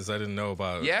about Texas. I didn't know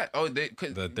about. Yeah. Oh,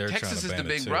 Texas is the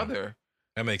big brother.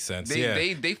 That makes sense.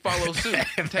 They follow suit.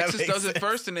 Texas does it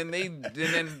first, and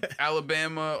then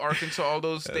Alabama, Arkansas, all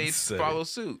those states follow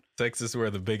suit. Texas wear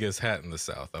the biggest hat in the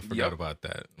South. I forgot about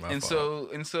that. My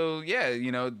fault. So yeah,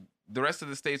 you know, the rest of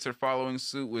the states are following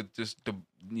suit with just the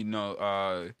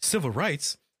civil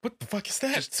rights. What the fuck is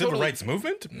that? Civil rights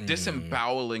movement?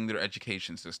 Disemboweling their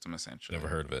education system, essentially. Never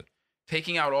heard of it.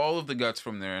 Taking out all of the guts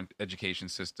from their education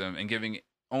system and giving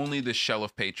only the shell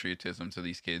of patriotism to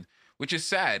these kids, which is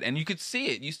sad. And you could see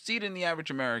it. You see it in the average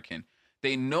American.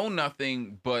 They know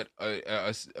nothing but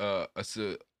an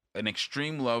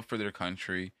extreme love for their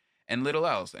country and little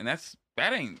else. And that's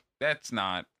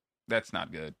not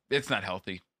good. It's not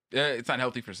healthy. It's not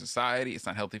healthy for society. It's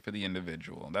not healthy for the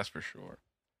individual. That's for sure.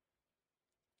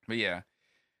 But yeah,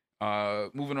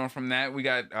 moving on from that, we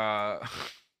got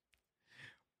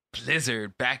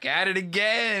Blizzard back at it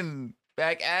again.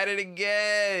 Hey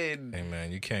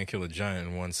man, you can't kill a giant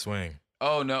in one swing.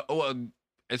 Oh no,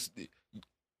 it's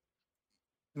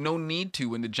no need to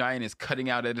when the giant is cutting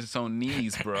out at its own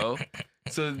knees, bro.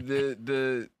 So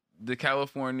the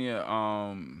California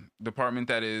department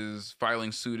that is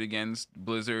filing suit against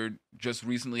Blizzard just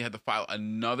recently had to file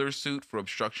another suit for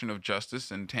obstruction of justice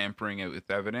and tampering with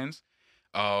evidence.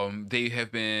 They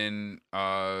have been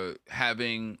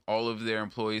having all of their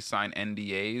employees sign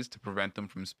NDAs to prevent them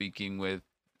from speaking with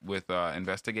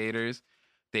investigators.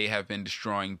 They have been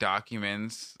destroying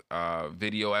documents,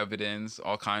 video evidence,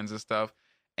 all kinds of stuff,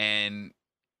 and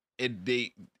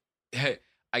I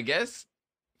guess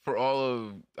for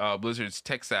all of Blizzard's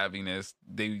tech savviness,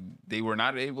 they were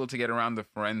not able to get around the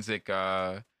forensic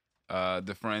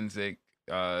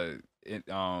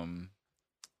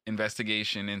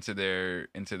investigation into their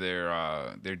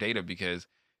data, because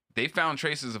they found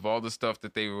traces of all the stuff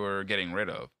that they were getting rid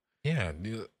of. Yeah,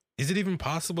 is it even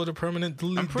possible to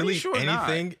permanently delete sure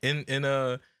anything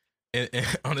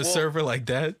on a server like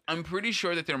that? I'm pretty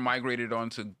sure that they're migrated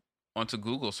onto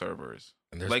Google servers,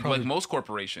 like most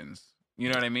corporations. You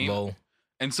know what I mean? Lol.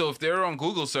 And so if they're on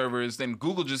Google servers, then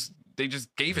Google just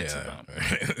gave it to them.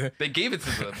 They gave it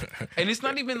to them, and it's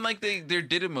not even like they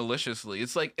did it maliciously.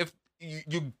 It's like, if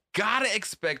you gotta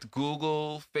expect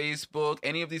Google, Facebook,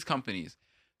 any of these companies,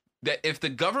 that if the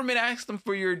government asks them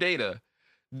for your data,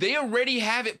 they already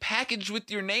have it packaged with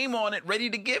your name on it, ready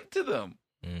to give to them.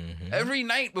 Mm-hmm. Every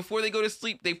night before they go to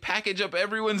sleep, they package up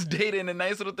everyone's data in a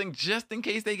nice little thing just in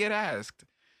case they get asked.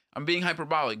 I'm being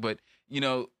hyperbolic, but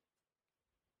yeah,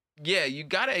 you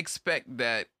gotta expect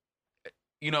that,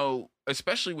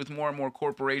 especially with more and more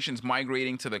corporations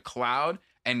migrating to the cloud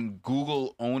and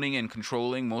Google owning and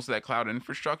controlling most of that cloud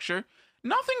infrastructure,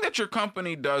 nothing that your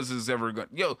company does is ever going,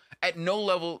 at no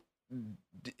level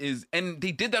and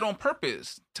they did that on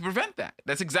purpose to prevent that.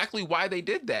 That's exactly why they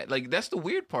did that. Like, that's the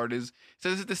weird part, is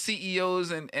says that the CEOs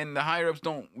and the higher ups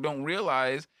don't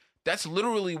realize that's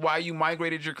literally why you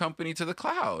migrated your company to the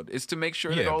cloud, is to make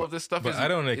sure that all of this stuff is. But I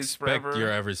don't expect your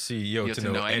average CEO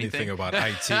to know anything about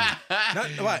IT. Not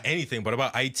about anything, but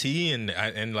about IT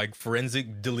and like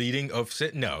forensic deleting of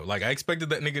shit. No, like, I expected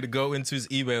that nigga to go into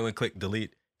his email and click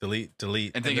delete, and think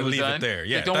it was leave done? It there.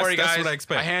 Yeah, don't worry, guys. That's what I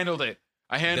expect. I handled it.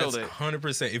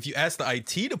 100%. If you ask the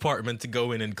IT department to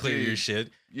go in and clear your shit,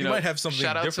 you might have something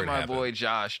different happen. Shout out to my boy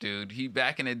Josh, dude. He,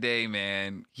 back in the day,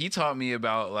 man, he taught me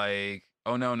about, like,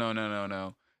 oh,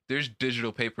 no. There's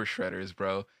digital paper shredders,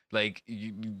 bro. Like,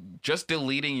 just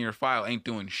deleting your file ain't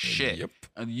doing shit. Yep.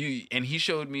 And he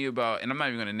showed me about, and I'm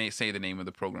not even going to say the name of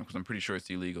the program because I'm pretty sure it's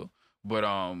illegal. But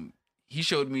he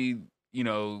showed me,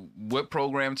 what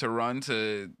program to run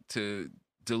to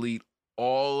delete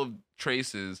all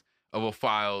traces of a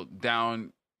file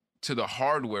down to the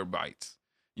hardware bytes.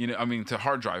 To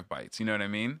hard drive bytes. You know what I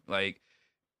mean? Like,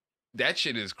 that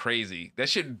shit is crazy. That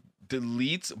shit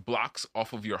deletes blocks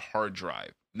off of your hard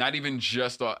drive, not even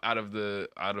just out of the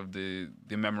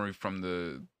memory from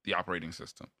the operating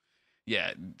system.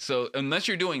 Yeah, so unless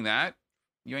you're doing that,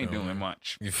 you ain't doing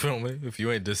much. You feel me? If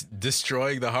you ain't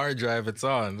destroying the hard drive it's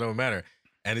on, no matter.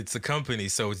 And it's a company,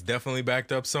 so it's definitely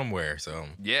backed up somewhere. So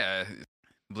yeah,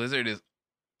 Blizzard is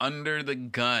under the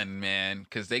gun, man,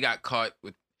 because they got caught,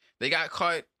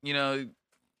 destroying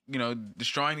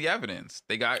the evidence.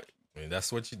 That's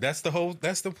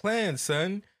the plan,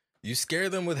 son. You scare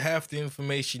them with half the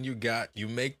information you got. You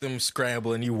make them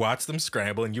scramble, and you watch them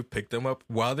scramble, and you pick them up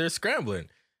while they're scrambling.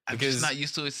 I'm just not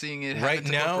used to seeing it happen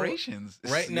to corporations.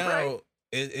 It's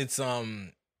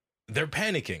they're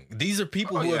panicking. These are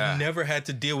people who have never had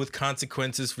to deal with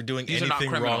consequences for doing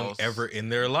anything wrong ever in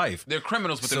their life. They're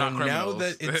criminals, but they're not criminals. Now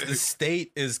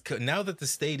that the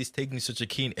state is taking such a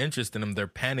keen interest in them, they're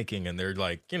panicking, and they're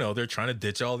like, they're trying to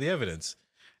ditch all the evidence.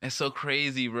 It's so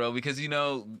crazy, bro, because,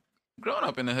 growing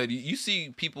up in the hood, you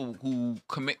see people who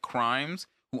commit crimes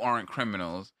who aren't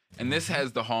criminals. And this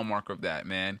has the hallmark of that,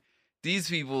 man.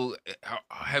 These people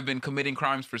have been committing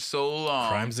crimes for so long.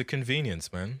 Crimes of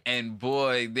convenience, man. And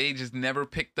boy, they just never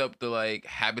picked up the, like,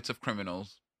 habits of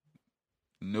criminals.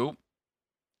 Nope.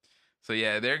 So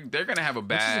yeah, they're gonna have a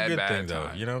bad, Which is a good thing, time.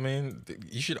 though. You know what I mean?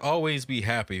 You should always be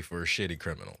happy for shitty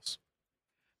criminals.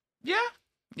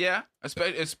 Yeah.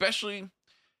 Especially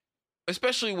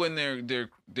when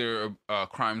they're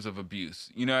crimes of abuse.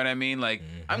 You know what I mean? Like,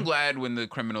 I'm glad when the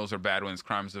criminals are bad when it's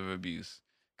crimes of abuse.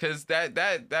 Because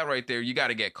that right there, you got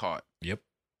to get caught. Yep.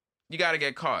 You got to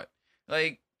get caught.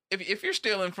 Like, if you're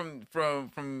stealing from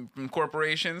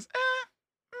corporations,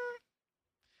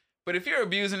 but if you're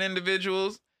abusing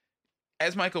individuals,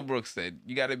 as Michael Brooks said,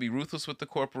 you got to be ruthless with the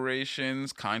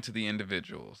corporations, kind to the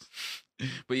individuals.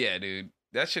 But yeah, dude,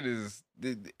 that shit is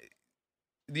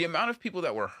the amount of people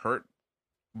that were hurt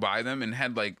by them and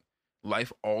had, like,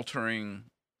 life-altering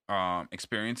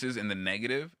experiences in the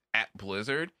negative at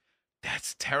Blizzard.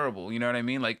 That's terrible. You know what I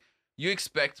mean? Like, you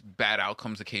expect bad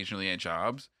outcomes occasionally at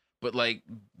jobs, but, like,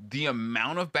 the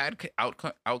amount of bad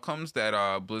outcomes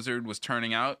that Blizzard was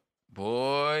turning out,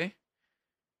 boy.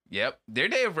 Yep, their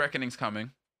day of reckoning's coming.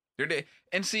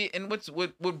 And see, and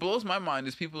what blows my mind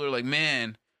is people are like,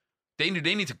 man, they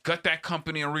need to gut that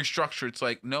company and restructure. It's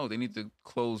like, no, they need to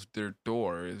close their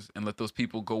doors and let those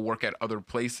people go work at other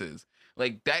places.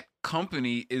 Like, that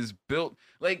company is built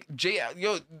like the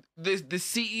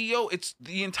CEO. It's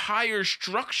the entire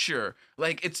structure.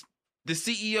 Like, it's the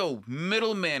CEO,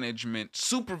 middle management,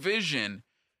 supervision,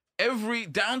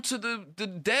 down to the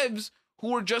devs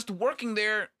who are just working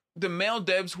there, the male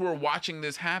devs who are watching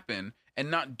this happen and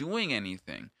not doing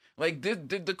anything. Like,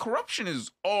 the corruption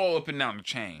is all up and down the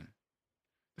chain.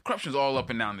 The corruption is all up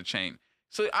and down the chain.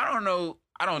 So I don't know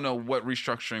what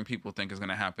restructuring people think is going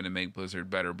to happen to make Blizzard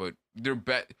better, but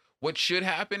what should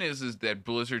happen is that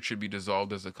Blizzard should be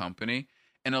dissolved as a company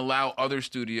and allow other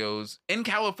studios in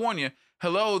California.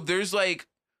 Hello, there's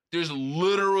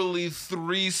literally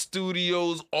 3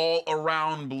 studios all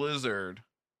around Blizzard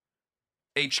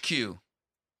HQ.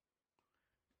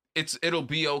 It'll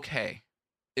be okay.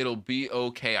 It'll be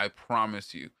okay, I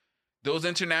promise you. Those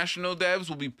international devs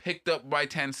will be picked up by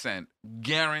Tencent,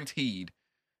 guaranteed.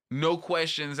 No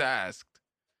questions asked.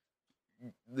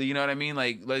 You know what I mean?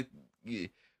 Like we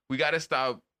got to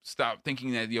stop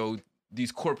thinking that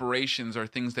these corporations are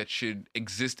things that should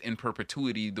exist in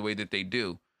perpetuity the way that they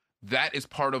do. That is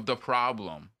part of the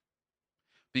problem.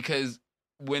 Because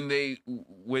when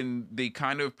they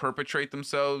kind of perpetrate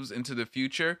themselves into the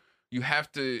future, you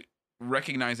have to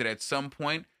recognize that at some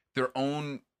point their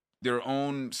own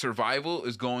survival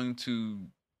is going to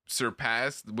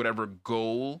surpass whatever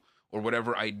goal or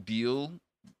whatever ideal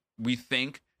we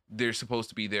think they're supposed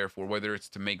to be there for, whether it's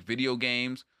to make video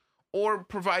games or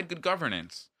provide good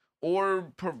governance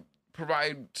or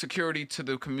provide security to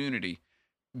the community.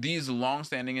 These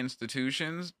long-standing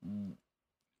institutions,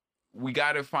 we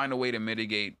got to find a way to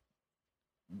mitigate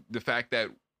the fact that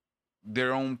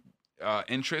their own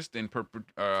interest in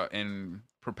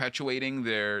perpetuating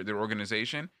their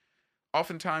organization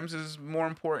oftentimes is more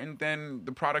important than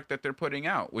the product that they're putting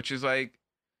out, which is like,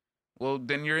 well,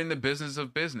 then you're in the business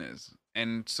of business.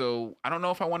 And so I don't know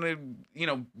if I want to,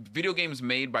 video games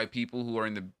made by people who are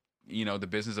in the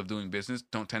business of doing business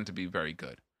don't tend to be very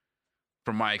good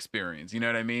from my experience. You know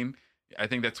what I mean? I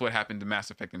think that's what happened to Mass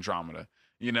Effect Andromeda.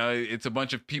 It's a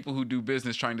bunch of people who do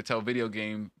business trying to tell video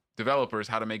game developers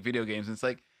how to make video games. And it's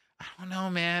like, I don't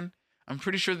know, man. I'm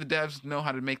pretty sure the devs know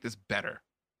how to make this better.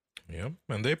 Yeah,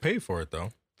 and they pay for it,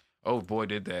 though. Oh, boy,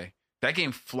 did they. That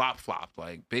game flopped,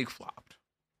 like big flopped.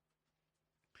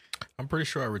 I'm pretty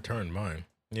sure I returned mine.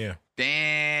 Yeah.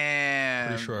 Damn.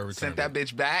 Pretty sure I returned Sent that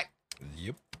bitch back?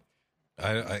 Yep.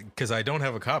 Because I don't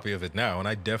have a copy of it now, and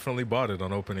I definitely bought it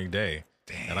on opening day.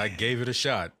 Damn. And I gave it a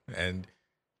shot, and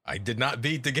I did not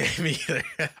beat the game either.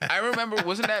 I remember,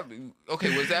 was that back in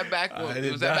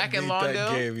Lawndale? That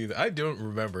game either. I don't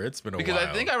remember. It's been a while. Because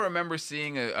I think I remember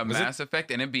seeing a Mass Effect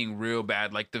and it being real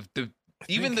bad. Like the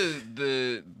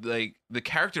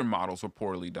character models were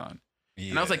poorly done. Yeah.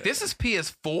 And I was like, this is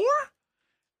PS4?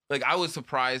 Like, I was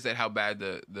surprised at how bad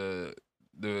the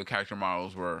character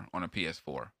models were on a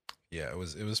PS4. Yeah, it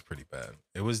was pretty bad.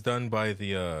 It was done by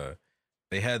they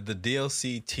had the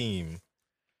DLC team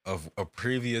of a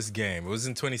previous game. It was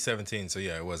in 2017, so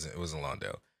yeah, it wasn't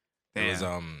Lawndale. Damn. It was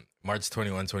March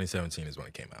 21, 2017 is when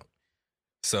it came out.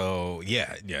 So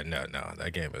yeah, no,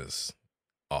 that game is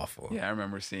awful. Yeah, I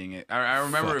remember seeing it. I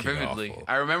remember it vividly. Awful.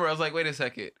 I was like, wait a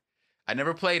second. I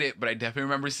never played it, but I definitely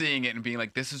remember seeing it and being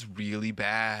like, this is really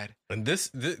bad. And this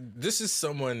is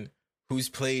someone who's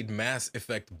played Mass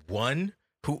Effect 1,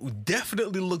 who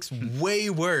definitely looks way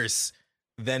worse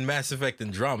than Mass Effect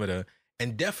Andromeda,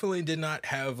 and definitely did not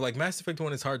have, like, Mass Effect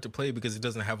 1 is hard to play because it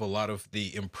doesn't have a lot of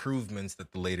the improvements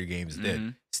that the later games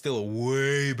did. Still a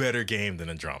way better game than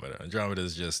Andromeda. Andromeda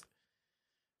is just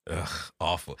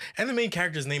awful. And the main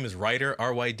character's name is Ryder,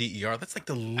 Ryder. That's like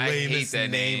the lamest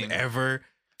name ever.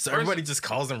 So everybody just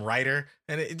calls him Ryder.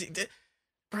 And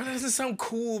bro, that doesn't sound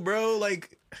cool, bro.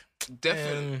 Like,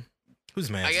 definitely.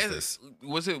 Whose man is this?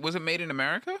 Was it made in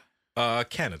America?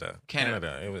 Canada.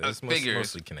 It was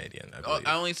mostly Canadian, I believe.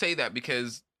 I only say that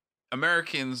because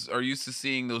Americans are used to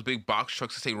seeing those big box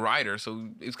trucks that say Ryder, so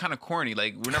it's kind of corny.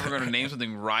 Like, we're never going to name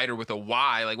something Ryder with a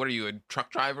Y. Like, what are you, a truck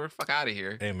driver? Fuck out of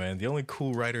here. Hey, man, the only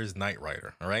cool Ryder is Knight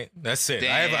Rider, all right? That's it.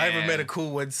 I haven't met a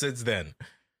cool one since then.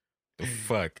 The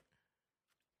fuck?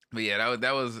 But yeah,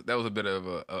 that was a bit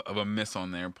of a miss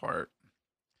on their part.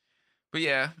 But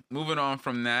yeah, moving on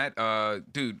from that,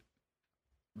 dude,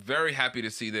 very happy to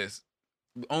see this.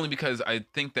 Only because I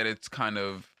think that it's kind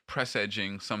of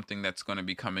presaging something that's going to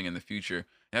be coming in the future.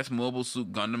 And that's Mobile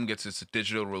Suit Gundam gets its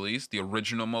digital release, the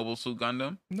original Mobile Suit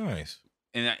Gundam. Nice.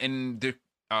 And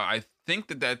I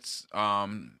think that's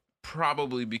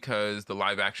probably because the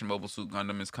live action Mobile Suit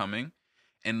Gundam is coming.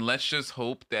 And let's just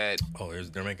hope that... Oh,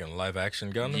 they're making a live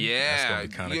action Gundam? Yeah. That's going to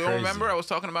be kind of crazy. You don't remember I was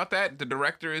talking about that? The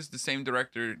director is the same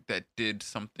director that did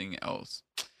something else.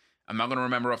 I'm not going to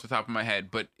remember off the top of my head,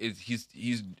 but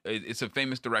it's a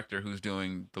famous director who's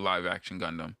doing the live action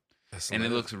Gundam. And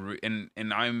it looks... and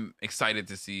I'm excited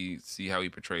to see how he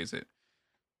portrays it.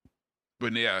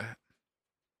 But yeah,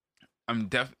 I'm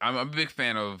a big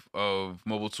fan of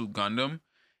Mobile Suit Gundam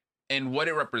and what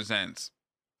it represents,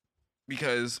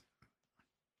 because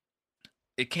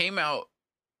it came out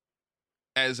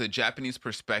as a Japanese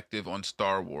perspective on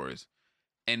Star Wars,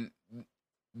 and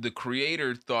the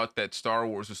creator thought that Star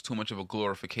Wars was too much of a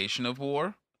glorification of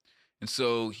war, and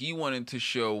so he wanted to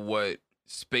show what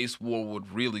space war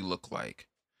would really look like.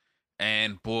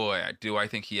 And boy, I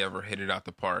think he ever hit it out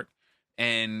the park.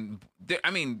 And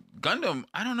Gundam,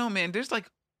 I don't know, man. There's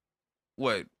like,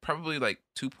 probably like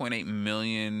 2.8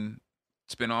 million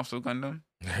spinoffs of Gundam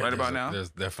right about now.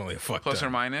 There's definitely a fuck plus ton.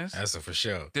 Or minus. That's for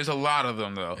sure. There's a lot of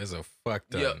them though. There's a fuck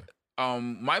ton. Yeah.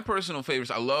 My personal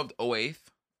favorites, I loved 08th.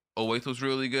 08th was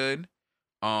really good.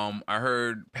 I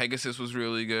heard Pegasus was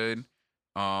really good.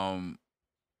 Iron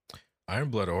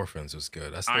Blood Orphans was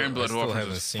good. Iron Blood Orphans haven't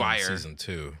was seen fire. Season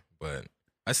 2, but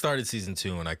I started season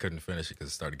 2 and I couldn't finish it because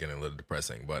it started getting a little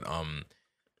depressing. But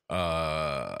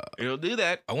it'll do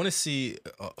that. I want to see.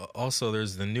 Also,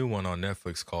 there's the new one on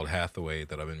Netflix called Hathaway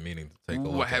that I've been meaning to take a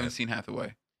look at. I haven't seen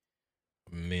Hathaway.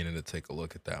 I'm meaning to take a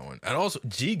look at that one. And also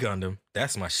G Gundam,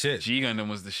 that's my shit. G Gundam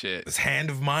was the shit. This hand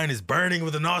of mine is burning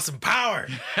with an awesome power.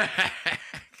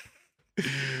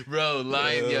 Bro,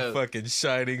 yo. Fucking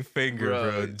shining finger,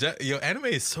 bro. Yo, anime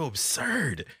is so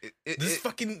absurd.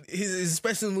 His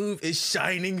special move is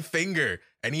shining finger.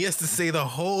 And he has to say the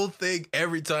whole thing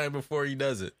every time before he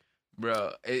does it.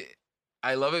 Bro,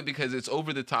 I love it because it's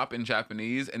over the top in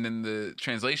Japanese, and then the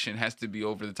translation has to be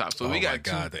over the top. So we got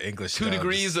the English 2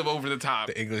 degrees of over the top.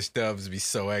 The English dubs be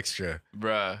so extra,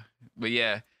 bruh. But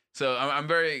yeah, so I'm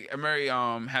very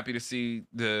happy to see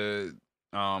the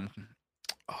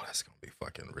Oh, that's gonna be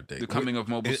fucking ridiculous. The coming of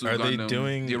Mobile Suit Gundam. Are they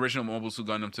doing the original Mobile Suit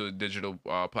Gundam to digital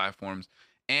platforms?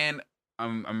 And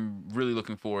I'm really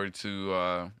looking forward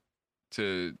to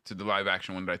the live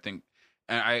action one that I think,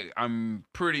 and I'm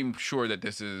pretty sure that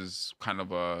this is kind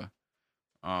of a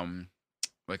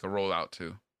like a rollout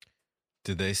too.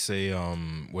 Did they say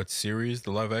what series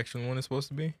the live action one is supposed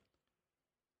to be?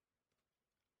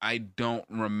 I don't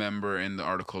remember in the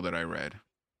article that I read.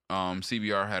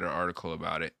 CBR had an article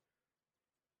about it.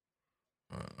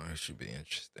 It should be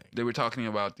interesting. They were talking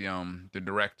about the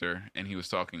director, and he was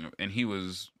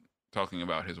talking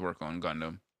about his work on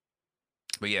Gundam.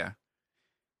 But yeah,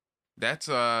 that's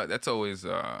always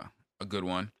a good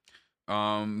one.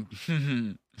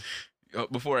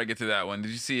 Before I get to that one,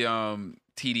 did you see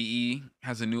TDE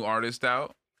has a new artist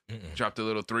out? Dropped a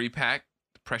little 3-pack,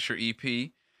 Pressure EP. His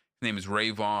name is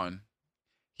Ray Vaughn.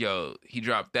 Yo, he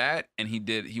dropped that, and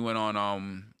he went on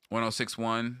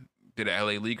 1061. Did a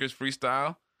LA Leakers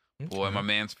freestyle. Okay. Boy, my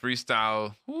man's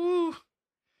freestyle. Whoo.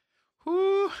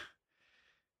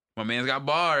 My man's got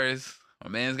bars.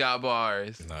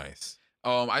 Nice.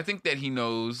 I think that he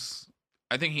knows.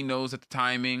 I think he knows that the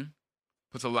timing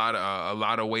puts a lot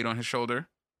of weight on his shoulder.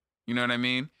 You know what I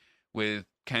mean? With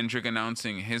Kendrick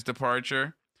announcing his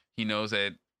departure, he knows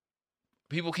that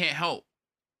people can't help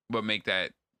but make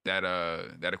that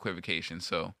equivocation.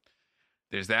 So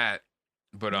there's that.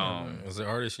 But as an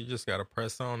artist, you just gotta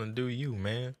press on and do you,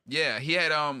 man. Yeah, he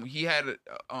had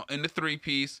in the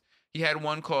 3-piece, he had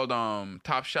one called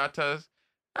Top Shatas.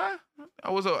 I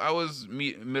was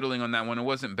middling on that one. It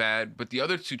wasn't bad, but the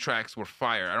other 2 tracks were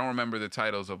fire. I don't remember the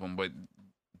titles of them, but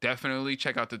definitely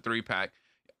check out the 3-pack.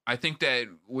 I think that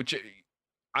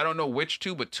I don't know which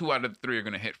 2, but 2 out of the 3 are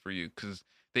gonna hit for you because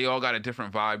they all got a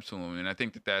different vibe to them, and I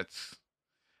think that's.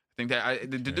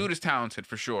 The dude is talented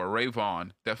for sure. Ray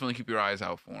Vaughn. Definitely keep your eyes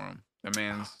out for him. That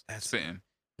man's spitting.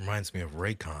 Reminds me of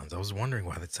Raycons. I was wondering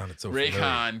why that sounded so familiar.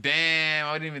 Raycon. Damn,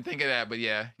 I didn't even think of that. But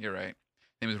yeah, you're right.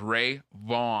 His name is Ray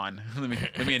Vaughn. let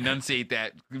me enunciate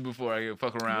that before I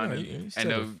fuck around. You said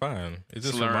it fine. It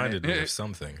just reminded me of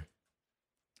something.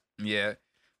 Yeah.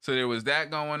 So there was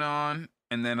that going on.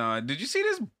 And then did you see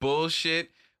this bullshit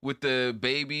with the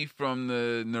baby from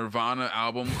the Nirvana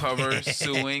album cover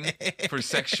suing for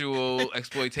sexual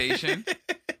exploitation?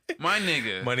 My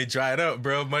nigga. Money dried up,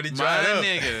 bro. Money dried up. My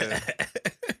nigga.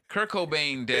 Kurt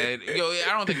Cobain dead. Yo,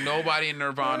 I don't think nobody in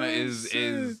Nirvana is...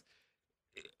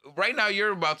 Right now,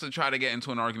 you're about to try to get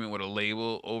into an argument with a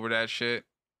label over that shit.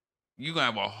 You're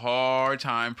going to have a hard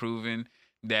time proving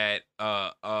that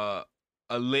a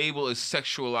label is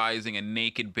sexualizing a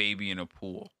naked baby in a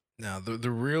pool. Now, the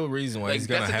real reason why Like, he's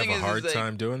going that's to the have thing a is hard like-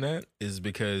 time doing that is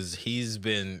because he's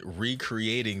been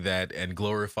recreating that and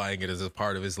glorifying it as a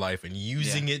part of his life and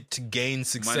using it to gain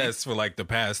success for like the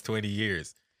past 20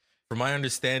 years. From my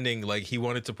understanding, like he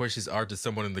wanted to push his art to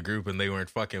someone in the group and they weren't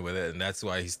fucking with it. And that's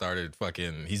why he started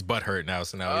fucking, he's butthurt now.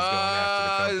 So now he's going after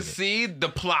the company. See, the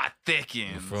plot You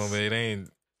thickens. feel me? It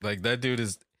ain't like that dude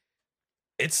is,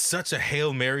 it's such a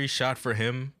Hail Mary shot for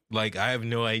him. Like, I have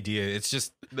no idea. It's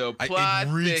just, The plot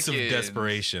it reeks of thickens.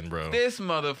 desperation, bro. This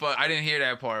motherfucker. I didn't hear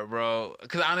that part, bro.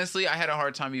 Because honestly, I had a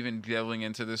hard time even delving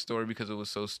into this story because it was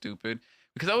so stupid.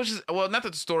 Because I was just, well, not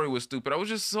that the story was stupid. I was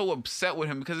just so upset with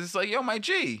him because it's like, yo, my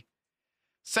G,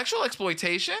 sexual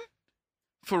exploitation?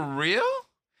 For real?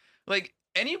 Like,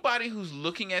 anybody who's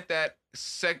looking at that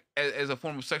as a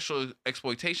form of sexual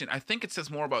exploitation, I think it says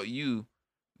more about you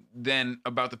than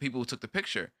about the people who took the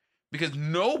picture. Because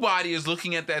nobody is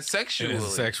looking at that sexually. It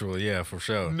is sexual, yeah, for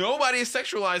sure. Nobody is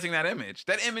sexualizing that image.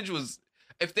 That image was,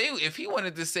 if he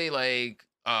wanted to say like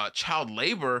child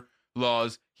labor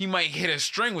laws, he might hit a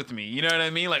string with me. You know what I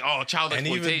mean? Like, oh, child And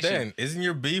exploitation. even then, isn't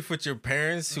your beef with your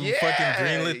parents who Yeah, fucking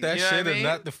greenlit that you know shit what I and mean?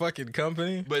 not the fucking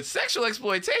company? But sexual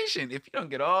exploitation, if you don't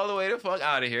get all the way the fuck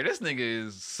out of here, this nigga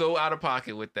is so out of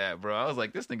pocket with that, bro. I was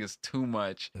like, this nigga's too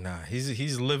much. Nah,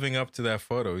 he's living up to that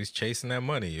photo. He's chasing that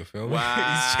money, you feel me? Wow.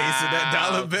 He's chasing that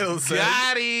dollar bill, son.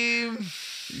 Got him.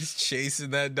 He's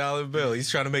chasing that dollar bill. He's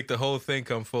trying to make the whole thing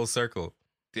come full circle.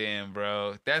 Damn,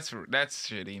 bro. That's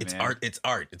shitty, It's man. art. It's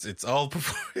art. It's all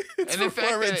it's And the fact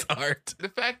performance that- art. The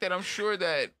fact that I'm sure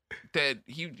that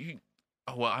he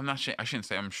oh, well, I'm not sure. I shouldn't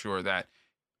say I'm sure that.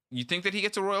 You think that he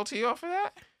gets a royalty off of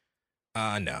that?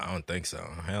 No, I don't think so.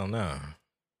 Hell no.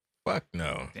 Fuck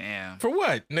no. Damn. For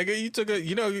what, nigga? You took a,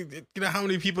 you know how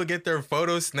many people get their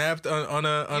photos snapped on You're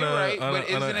right, but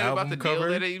isn't an it about album the cover?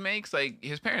 deal that he makes? Like,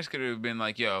 his parents could have been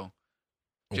like, yo,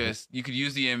 just, you could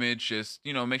use the image, just,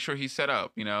 make sure he's set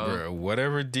up, Bro,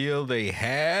 whatever deal they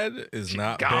had is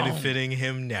not Gone. benefiting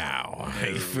him now.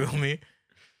 You feel me?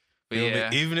 But You know,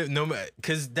 yeah. even if no matter,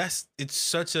 because it's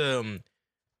such a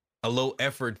low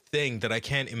effort thing that I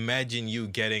can't imagine you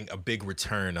getting a big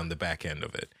return on the back end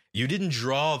of it. You didn't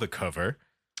draw the cover.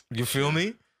 You feel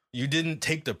me? You didn't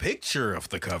take the picture of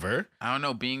the cover. I don't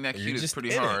know, being that You're cute is just pretty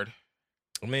in it. hard.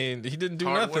 I mean, he didn't do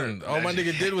Hard nothing. work. All my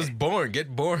nigga did was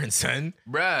get born, son,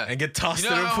 Bruh. and get tossed You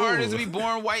know in the how pool. hard it is to be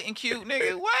born white and cute,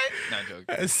 nigga? What? Not joking.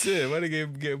 That's it. My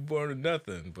nigga get born with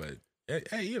nothing. But hey,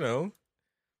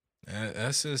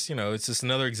 that's just it's just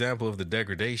another example of the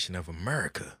degradation of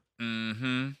America.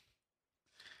 Mm-hmm.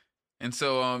 And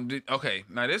so, okay,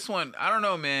 now this one, I don't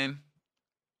know, man.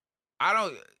 I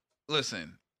don't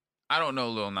know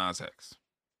Lil Nas X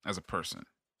as a person.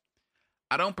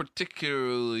 I don't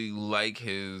particularly like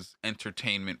his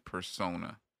entertainment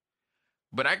persona.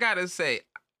 But I gotta say,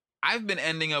 I've been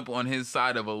ending up on his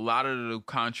side of a lot of the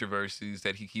controversies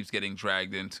that he keeps getting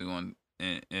dragged into in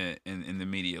the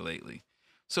media lately.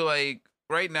 So, like,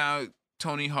 right now,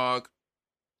 Tony Hawk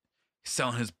is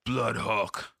selling his Blood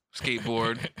Hawk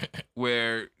skateboard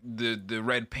where the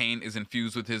red paint is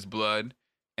infused with his blood,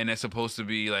 and it's supposed to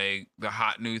be like the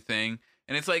hot new thing.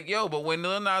 And it's like, yo, but when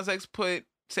Lil Nas X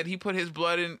said he put his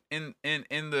blood in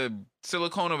the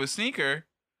silicone of a sneaker,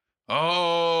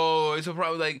 oh, it's a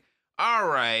problem. Like, all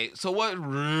right, so what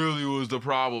really was the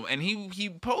problem? And he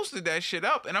posted that shit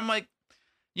up, and I'm like,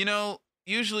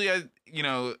 usually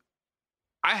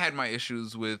I had my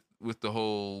issues with the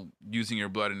whole using your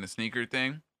blood in the sneaker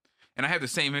thing, and I have the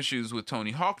same issues with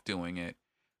Tony Hawk doing it.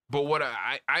 But what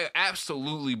I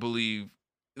absolutely believe,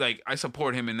 like, I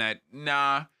support him in that.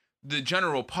 Nah, the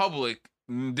general public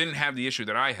didn't have the issue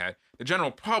that I had. The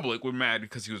general public were mad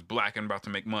because he was black and about to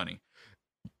make money.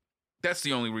 That's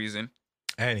the only reason.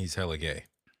 And he's hella gay.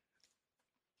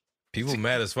 People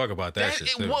mad as fuck about that shit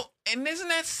too. Well, and isn't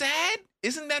that sad?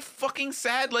 Isn't that fucking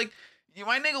sad? Like,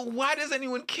 my nigga, why does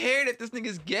anyone care that this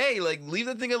nigga's gay? Like, leave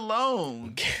the thing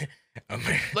alone. I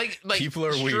mean, Like people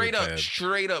are straight weird, up, man.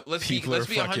 straight up. Let's be People are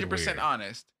fucking 100% weird.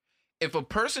 honest. If a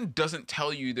person doesn't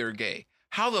tell you they're gay,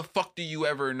 how the fuck do you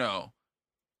ever know?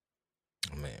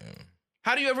 Man,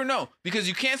 How do you ever know? Because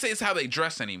you can't say it's how they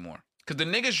dress anymore. Because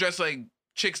the niggas dress like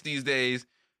chicks these days.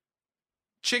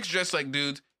 Chicks dress like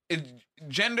dudes.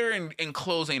 Gender and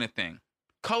clothes ain't a thing.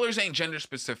 Colors ain't gender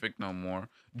specific no more.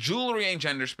 Jewelry ain't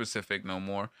gender specific no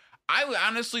more. I would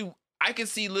honestly, I could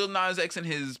see Lil Nas X in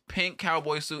his pink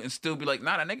cowboy suit and still be like,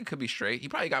 nah, that nigga could be straight. He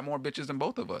probably got more bitches than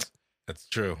both of us. that's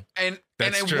true. And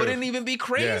That's it true. wouldn't even be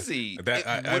crazy.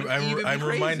 Yeah, I'm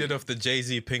reminded of the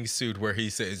Jay-Z pink suit where he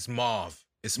says it's mauve.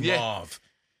 It's Yeah. mauve.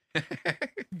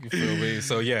 You feel me?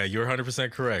 So yeah, you're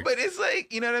 100% correct. But it's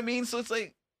like, you know what I mean? So it's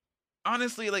like,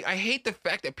 honestly, like, I hate the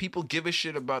fact that people give a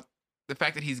shit about the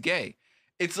fact that he's gay.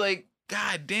 It's like,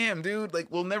 God damn, dude, like,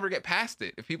 we'll never get past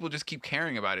it if people just keep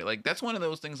caring about it. Like, that's one of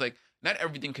those things, like, not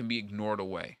everything can be ignored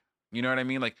away. You know what I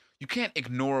mean? Like, you can't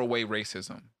ignore away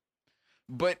racism.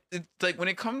 But it's like, when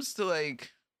it comes to,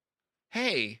 like,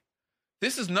 hey,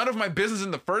 this is none of my business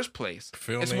in the first place.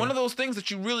 It's one of those things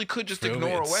that you really could just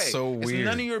ignore away. So weird. It's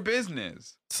none of your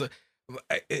business. So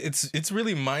it's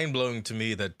really mind-blowing to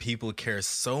me that people care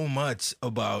so much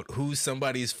about who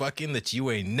somebody's fucking that you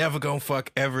ain't never gonna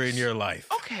fuck ever in your life.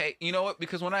 Okay, you know what?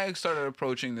 Because when I started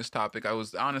approaching this topic, I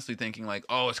was honestly thinking like,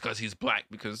 oh, it's because he's black,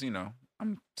 because, you know,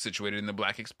 I'm situated in the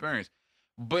black experience.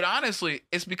 But honestly,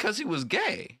 it's because he was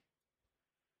gay.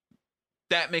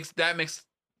 That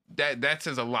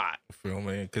says a lot. You feel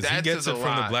me? Because he gets it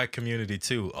from the black community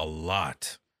too, a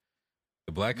lot.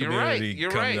 The black community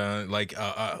down, like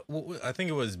I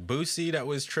think it was Boosie that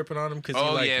was tripping on him because he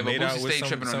like made out with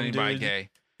some dude gay.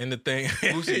 And the thing,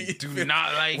 Boosie do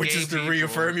not like which gay is to people.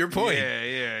 reaffirm your point.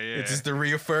 Yeah. It's just to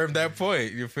reaffirm that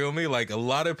point. You feel me? Like a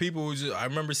lot of people, I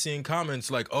remember seeing comments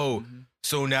like, "Oh,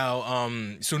 so now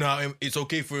it's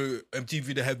okay for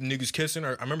MTV to have niggas kissing."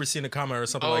 Or I remember seeing a comment or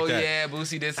something like that. Oh yeah,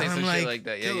 Boosie did say some shit like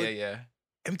that. Yeah.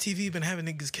 MTV been having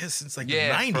niggas kiss since like the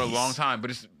 90s for a long time, but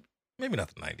it's. Maybe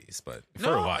not the 90s, but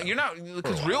for a while. You're not,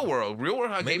 because Real World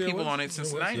had gay people on it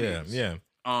since the 90s.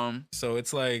 Yeah. So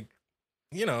it's like,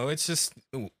 you know, it's just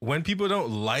when people don't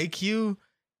like you,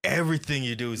 everything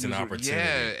you do is an opportunity.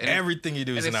 Yeah, everything you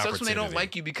do is an opportunity. And it sucks when they don't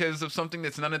like you because of something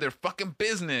that's none of their fucking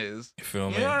business. You feel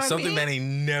me? Something that ain't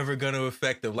never gonna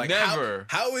affect them. Like never.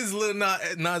 How is Lil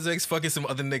Nas X fucking some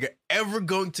other nigga ever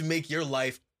going to make your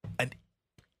life a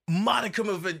modicum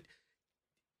of a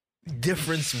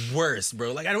difference worse,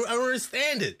 bro? Like I don't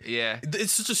understand it. Yeah,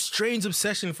 it's such a strange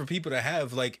obsession for people to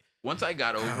have. Like once I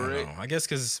got over it, I guess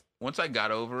because once I got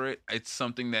over it, it's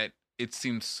something that it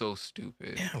seems so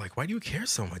stupid. Yeah, like why do you care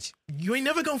so much? You ain't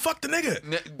never gonna fuck the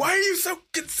nigga. Why are you so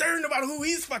concerned about who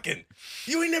he's fucking?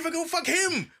 You ain't never gonna fuck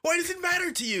him. Why does it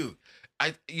matter to you?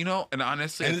 And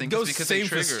honestly, I think it's because they're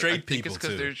triggered.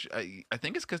 I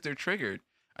think it's because they're triggered.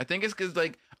 I think it's because,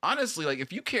 like, honestly, like,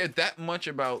 if you care that much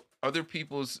about other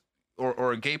people's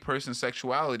or a gay person's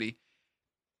sexuality,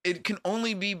 it can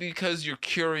only be because you're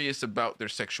curious about their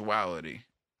sexuality.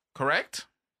 Correct?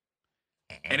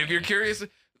 And if you're curious,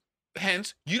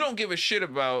 hence, you don't give a shit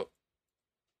about,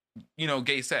 you know,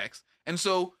 gay sex. And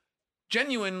so,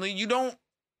 genuinely, you don't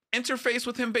interface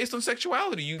with him based on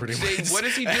sexuality. You say, what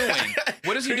is he doing?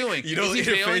 What is he doing? You don't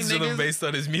interface with him based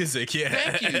on his music. Yeah.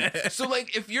 Thank you. So,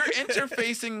 like, if you're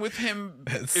interfacing with him,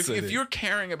 if you're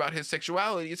caring about his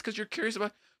sexuality, it's because you're curious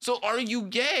about. So, are you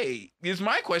gay? Is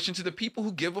my question to the people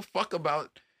who give a fuck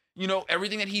about, you know,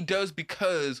 everything that he does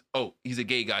because, oh, he's a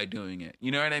gay guy doing it. You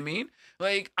know what I mean?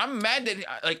 Like, I'm mad that,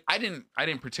 like, I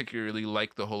didn't particularly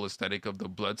like the whole aesthetic of the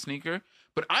blood sneaker,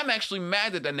 but I'm actually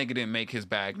mad that nigga didn't make his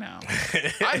bag now.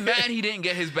 I'm mad he didn't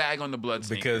get his bag on the blood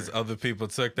sneaker. Because other people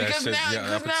took that shit.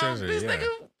 Because now this nigga,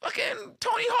 fucking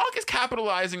Tony Hawk is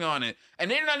capitalizing on it.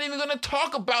 And they're not even going to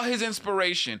talk about his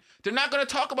inspiration. They're not going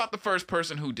to talk about the first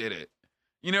person who did it.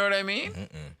 You know what I mean?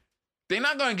 They're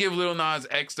not going to give Lil Nas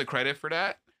X the credit for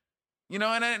that. You know,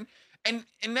 and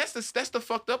that's the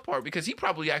fucked up part, because he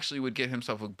probably actually would get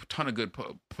himself a ton of good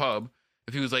pub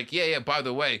if he was like, yeah, by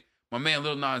the way, my man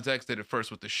Lil Nas X did it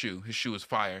first with the shoe. His shoe is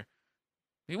fire.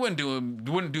 He wouldn't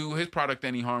do his product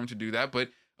any harm to do that. But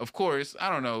of course,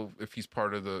 I don't know if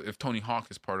if Tony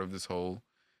Hawk is part of this whole,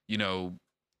 you know,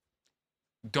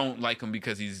 don't like him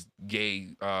because he's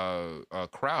gay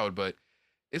crowd. But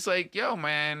it's like, yo,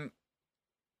 man,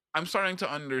 I'm starting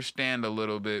to understand a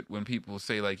little bit when people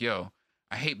say like, yo,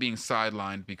 I hate being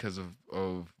sidelined because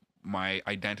of my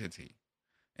identity.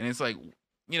 And it's like,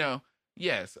 you know,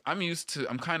 yes, I'm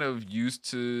kind of used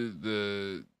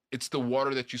to it's the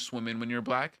water that you swim in when you're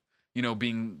black, you know,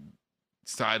 being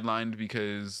sidelined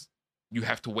because you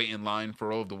have to wait in line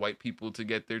for all of the white people to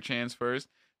get their chance first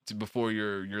before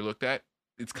you're looked at.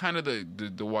 It's kind of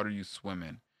the water you swim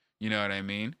in. You know what I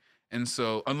mean? And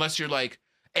so unless you're like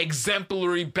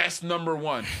exemplary best number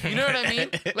one, you know what I mean?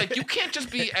 Like, you can't just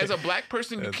be, as a black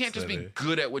person, you can't just be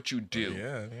good at what you do.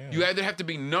 Yeah. You either have to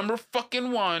be number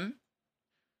fucking one,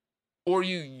 or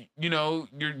you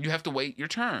have to wait your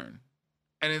turn.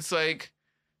 And it's like,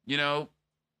 you know,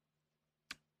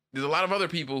 there's a lot of other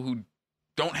people who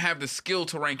don't have the skill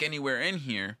to rank anywhere in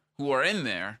here who are in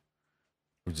there.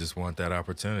 Who just want that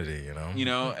opportunity, you know? You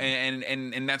know,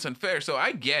 and that's unfair. So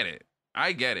I get it.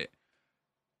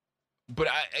 But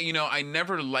I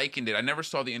never likened it. I never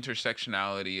saw the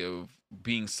intersectionality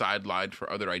being sidelined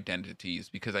for other identities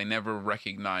because I never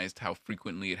recognized how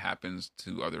frequently it happens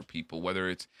to other people, whether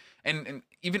it's and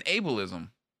even ableism,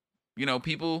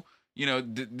 people,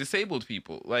 disabled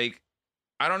people. Like,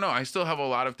 I don't know. I still have a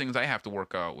lot of things I have to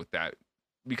work out with that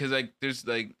because there's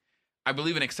I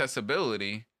believe in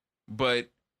accessibility, but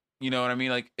you know what I mean?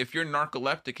 Like, if you're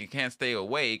narcoleptic and can't stay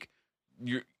awake,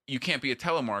 you can't be a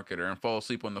telemarketer and fall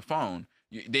asleep on the phone.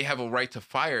 They have a right to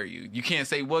fire you. You can't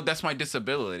say, well, that's my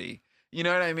disability. You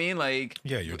know what I mean? Like,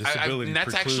 yeah, your disability and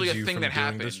that's actually a thing that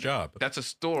happened. This job. That's a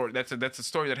story. That's a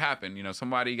story that happened.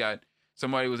 Somebody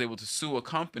was able to sue a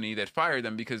company that fired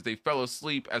them because they fell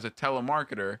asleep as a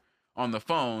telemarketer on the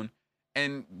phone,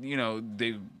 and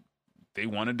they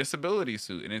won a disability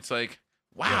suit, and it's like,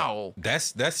 wow. Yeah,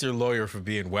 that's your lawyer for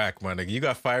being whack, my nigga. You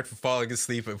got fired for falling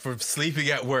asleep and for sleeping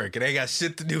at work. It ain't got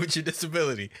shit to do with your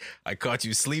disability. I caught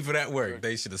you sleeping at work.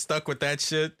 They should have stuck with that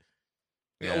shit.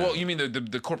 Yeah. Well, you mean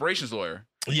the corporation's lawyer?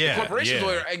 Yeah, the corporation's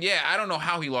lawyer. Yeah, I don't know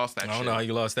how he lost that. I don't know how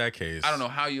you lost that case. I don't know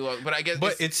how you lost, but I guess.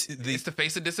 But it's the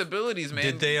face of disabilities,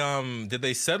 man. Did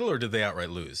they settle or did they outright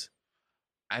lose?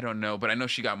 I don't know, but I know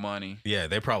she got money. Yeah,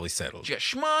 they probably settled. She got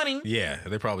shmoney. Yeah,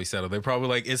 they probably settled. They're probably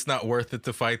like, it's not worth it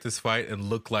to fight this fight and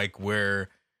look like we're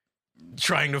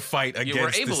trying to fight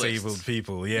against disabled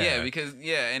people. Yeah. Yeah, because,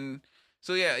 and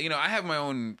so, I have my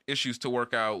own issues to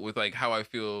work out with, like, how I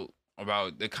feel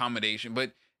about the accommodation.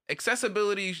 But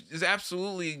accessibility is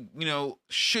absolutely,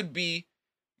 should be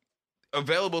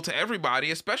available to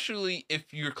everybody, especially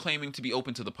if you're claiming to be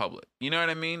open to the public. You know what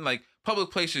I mean? Like,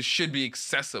 public places should be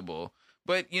accessible.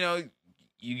 But,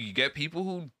 you get people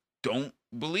who don't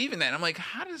believe in that. And I'm like,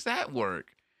 how does that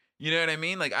work? You know what I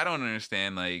mean? Like, I don't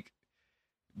understand, like,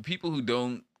 people who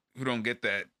don't get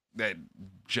that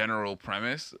general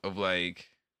premise of, like,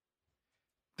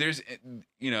 there's,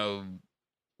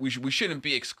 we shouldn't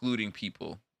be excluding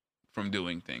people from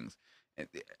doing things.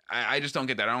 I just don't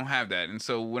get that. I don't have that. And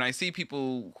so when I see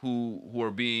people who are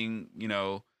being,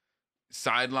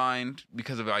 sidelined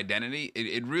because of identity,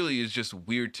 it really is just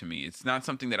weird to me. It's not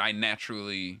something that I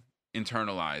naturally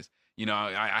internalize.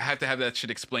 I have to have that shit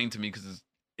explained to me, because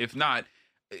if not,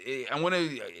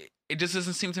 it just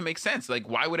doesn't seem to make sense. Like,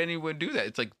 why would anyone do that?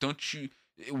 It's like,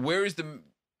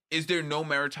 is there no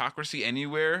meritocracy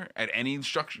anywhere at any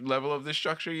structure level of this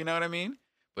structure? You know what I mean?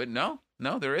 But no,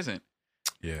 there isn't.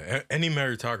 Yeah, any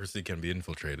meritocracy can be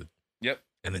infiltrated. Yep.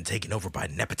 And then taken over by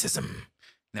nepotism.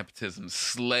 Nepotism,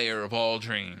 slayer of all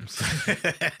dreams.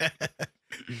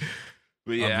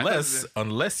 But yeah,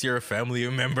 unless you're a family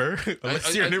member,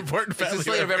 unless you're an important family member. It's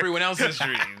a slayer of everyone else's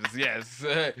dreams. Yes.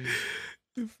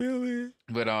 You feel me?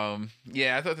 But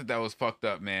yeah, I thought that was fucked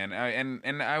up, man.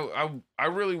 I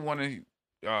really want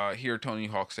to hear Tony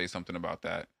Hawk say something about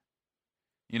that.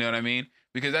 You know what I mean?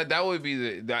 Because that would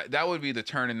be the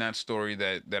turn in that story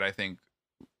that I think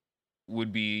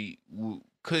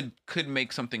could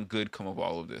make something good come of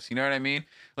all of this. You know what I mean?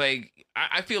 Like,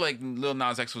 I feel like Lil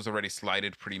Nas X was already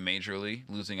slighted pretty majorly,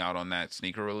 losing out on that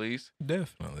sneaker release.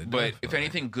 Definitely. But if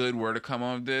anything good were to come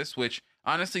of this, which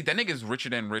honestly, that nigga's richer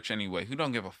than rich anyway. Who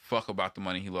don't give a fuck about the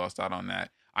money he lost out on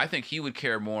that? I think he would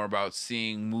care more about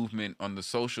seeing movement on the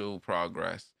social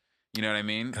progress. You know what I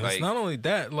mean? And it's not only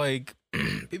that, like,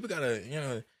 people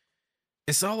gotta,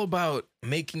 it's all about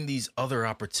making these other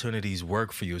opportunities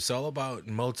work for you. It's all about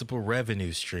multiple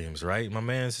revenue streams, right? My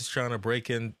man's just trying to break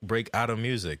out of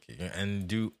music and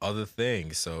do other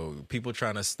things. So people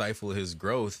trying to stifle his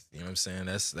growth, you know what I'm saying?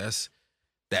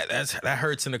 That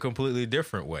hurts in a completely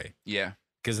different way. Yeah.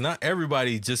 Because not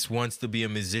everybody just wants to be a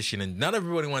musician, and not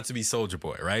everybody wants to be Soulja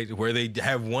Boy, right? Where they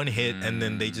have one hit and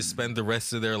then they just spend the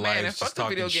rest of their lives just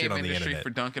talking shit on the internet. For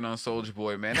dunking on Soulja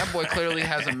Boy, man. That boy clearly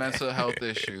has a mental health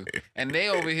issue, and they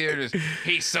over here just,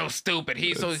 he's so stupid.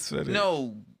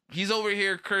 No, he's over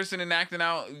here cursing and acting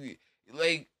out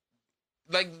like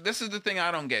this is the thing I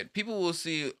don't get. People will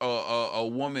see a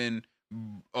woman,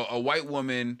 a white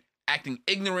woman, acting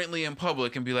ignorantly in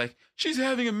public and be like, she's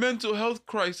having a mental health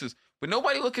crisis. But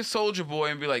nobody look at Soulja Boy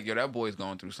and be like, yo, that boy's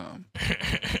going through something.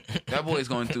 That boy's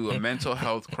going through a mental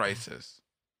health crisis.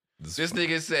 This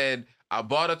nigga said, I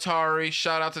bought Atari.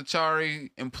 Shout out to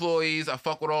Atari employees. I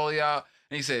fuck with all y'all.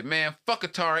 And he said, man, fuck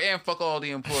Atari and fuck all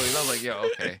the employees. I was like, yo,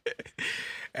 okay.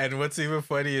 And what's even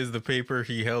funny is the paper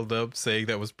he held up saying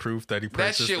that was proof that he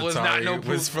purchased that shit Atari was not no proof.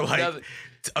 Was for like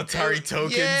Atari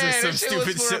tokens or some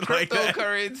stupid shit like that.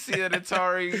 Cryptocurrency that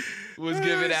Atari was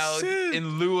giving out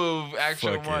in lieu of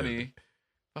actual money.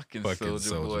 Fucking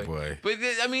Soulja Boy. But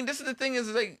I mean, this is the thing is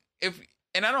like,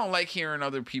 and I don't like hearing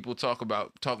other people talk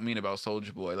mean about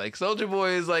Soulja Boy. Like, Soulja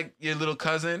Boy is like your little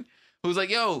cousin who's like,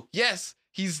 yo, yes,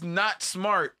 he's not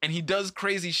smart and he does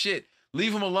crazy shit.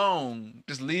 Leave him alone.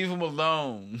 Just leave him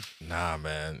alone. Nah,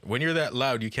 man. When you're that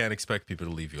loud, you can't expect people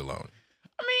to leave you alone.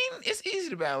 I mean, it's easy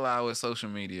to be loud with social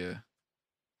media.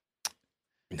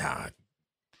 Nah.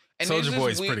 And Soulja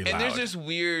Boy is pretty loud. And there's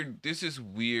this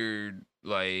weird,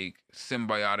 like,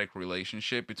 symbiotic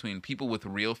relationship between people with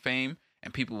real fame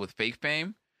and people with fake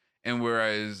fame. And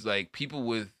whereas, like, people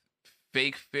with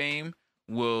fake fame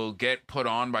will get put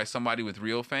on by somebody with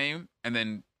real fame, and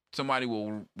then somebody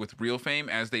with real fame,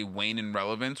 as they wane in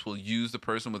relevance, will use the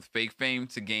person with fake fame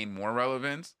to gain more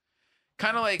relevance.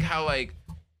 Kind of like how, like,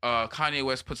 Kanye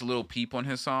West puts a Lil Peep on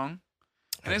his song.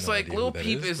 And it's like, Lil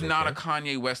Peep is not a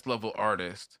Kanye West level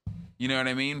artist. You know what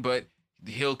I mean? But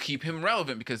he'll keep him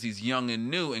relevant because he's young and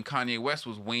new, and Kanye West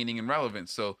was waning in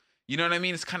relevance. So, you know what I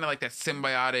mean? It's kind of like that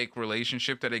symbiotic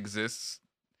relationship that exists.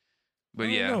 But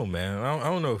yeah. I don't know, man. I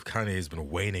don't know if Kanye has been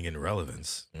waning in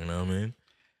relevance. You know what I mean?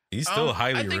 He's still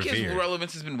highly revered. I think his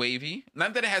relevance has been wavy.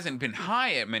 Not that it hasn't been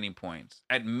high at many points,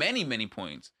 at many, many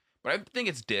points. But I think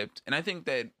it's dipped. And I think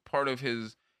that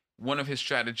one of his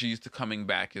strategies to coming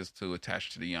back is to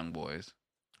attach to the young boys.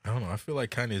 I don't know. I feel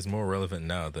like Kanye is more relevant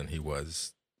now than he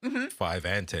was 5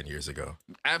 and 10 years ago.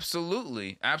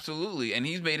 Absolutely. Absolutely. And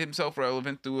he's made himself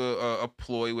relevant through a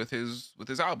ploy with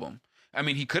his album. I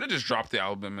mean, he could have just dropped the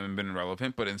album and been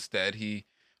relevant, but instead he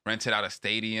rented out a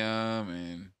stadium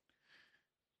and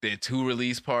did 2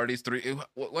 release parties, 3.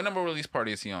 What number release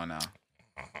party is he on now?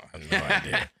 I have no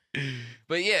idea.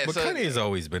 But yeah, but Kanye's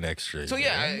always been extra. So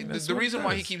yeah, the reason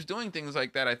why he keeps doing things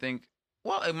like that, I think,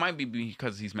 well, it might be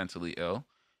because he's mentally ill.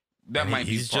 That might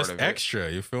be he's part just of extra.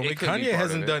 It. You feel me? Kanye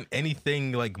hasn't done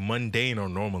anything like mundane or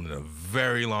normal in a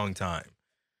very long time.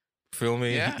 Feel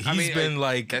me? Yeah, He's been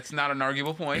like, that's not an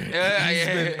arguable point. He's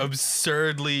been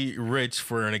absurdly rich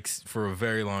for a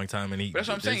very long time, and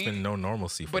there's been no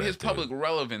normalcy for But his public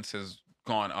relevance has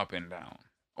gone up and down.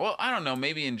 Well, I don't know.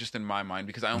 Maybe just in my mind,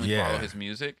 because I only follow his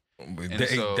music.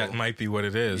 That might be what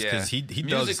it is, because he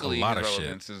does a lot of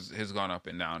shit. Musically, has gone up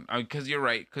and down. Because you're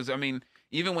right. Because I mean,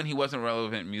 even when he wasn't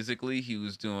relevant musically, he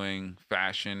was doing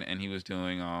fashion, and he was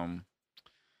doing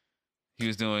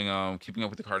Keeping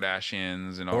Up with the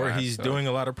Kardashians and all that. Or he's doing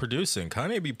a lot of producing.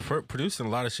 Kanye be producing a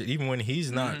lot of shit, even when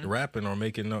he's not rapping or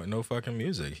making no fucking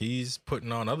music. He's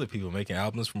putting on other people, making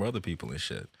albums for other people and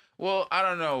shit. Well, I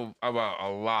don't know about a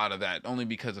lot of that, only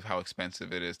because of how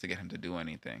expensive it is to get him to do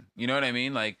anything. You know what I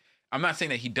mean? Like, I'm not saying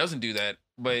that he doesn't do that,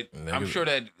 but I'm sure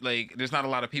that, like, there's not a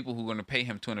lot of people who are going to pay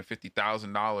him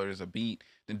 $250,000 a beat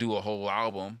to do a whole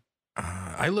album.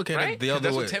 I look at it the other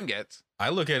way. That's what Tim gets. I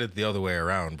look at it the other way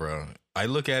around, bro. I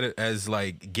look at it as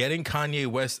like getting Kanye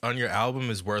West on your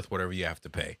album is worth whatever you have to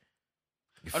pay.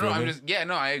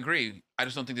 I agree. I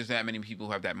just don't think there's that many people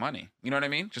who have that money. You know what I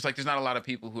mean? Just like there's not a lot of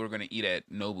people who are going to eat at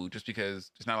Nobu just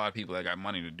because there's not a lot of people that got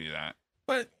money to do that.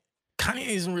 But Kanye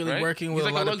isn't really working with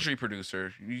a luxury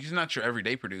producer. He's not your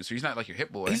everyday producer. He's not like your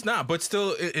Hit Boy. He's not, but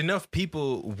still enough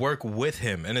people work with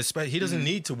him, and especially he doesn't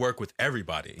need to work with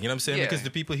everybody. You know what I'm saying? Yeah. Because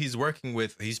the people he's working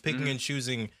with, he's picking and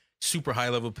choosing super high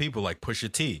level people like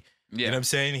Pusha T. Yeah. You know what I'm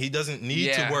saying? He doesn't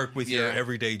need to work with your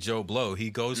everyday Joe Blow.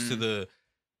 He goes to the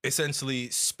essentially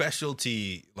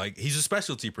specialty, like he's a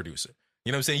specialty producer.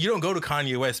 You know what I'm saying? You don't go to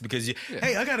Kanye West because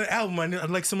hey, I got an album.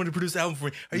 I'd like someone to produce an album for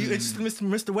me. Are you interested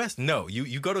in Mr. West? No,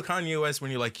 you go to Kanye West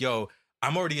when you're like, yo,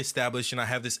 I'm already established and I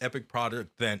have this epic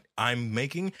product that I'm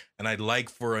making, and I'd like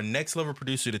for a next level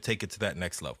producer to take it to that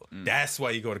next level. That's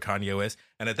why you go to Kanye West,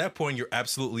 and at that point, you're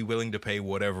absolutely willing to pay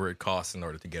whatever it costs in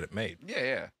order to get it made.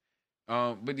 Yeah.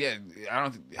 But yeah, I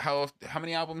don't. How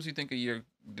many albums do you think a year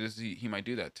does he might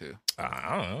do that to?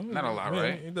 I don't know. Not a lot,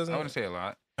 right? It doesn't. I wouldn't say a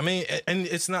lot. I mean, and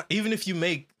it's not, even if you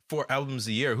make 4 albums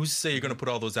a year, who's to say you're going to put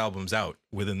all those albums out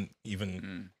within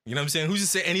even, you know what I'm saying? Who's to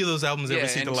say any of those albums ever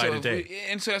see the light of day?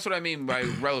 And so that's what I mean by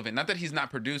relevant. Not that he's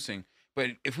not producing,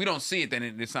 but if we don't see it, then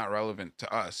it's not relevant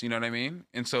to us. You know what I mean?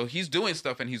 And so he's doing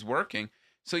stuff and he's working.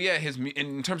 So yeah,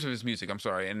 in terms of his music, I'm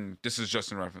sorry, and this is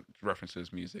just in reference to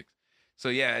his music. So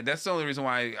yeah, that's the only reason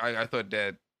why I thought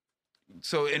that.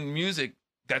 So in music,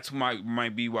 that's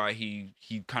might be why he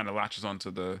kind of latches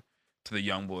onto the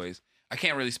young boys. I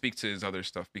can't really speak to his other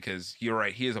stuff because you're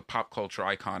right, he is a pop culture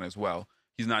icon as well.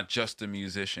 He's not just a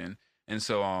musician, and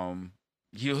so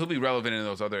he'll be relevant in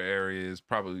those other areas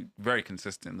probably very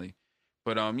consistently.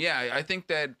 But I think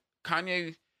that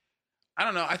Kanye. I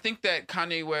don't know. I think that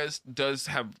Kanye West does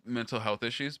have mental health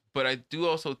issues, but I do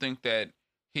also think that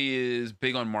he is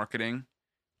big on marketing.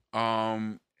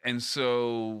 And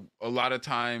so a lot of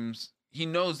times he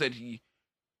knows that he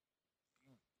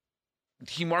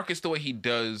markets the way he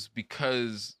does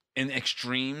because in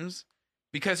extremes,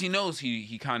 because he knows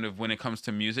he kind of, when it comes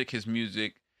to music, his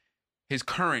his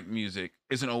current music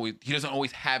he doesn't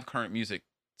always have current music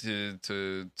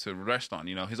to rest on.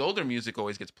 You know, his older music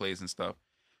always gets plays and stuff.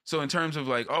 So in terms of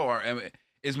like,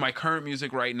 is my current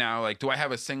music right now, like, do I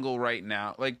have a single right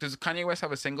now? Like, does Kanye West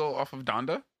have a single off of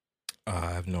Donda?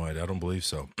 I have no idea. I don't believe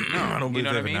so. No, I don't believe you know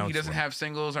what I mean? He announced doesn't one. have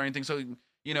singles or anything. So,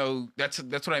 you know, that's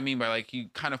what I mean by like he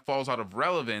kind of falls out of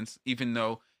relevance, even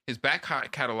though his back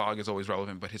catalog is always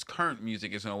relevant, but his current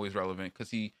music isn't always relevant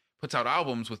because he puts out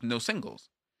albums with no singles.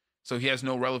 So he has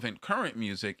no relevant current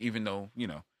music, even though, you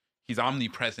know, he's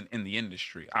omnipresent in the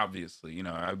industry, obviously. You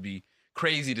know, I'd be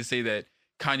crazy to say that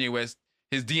Kanye West,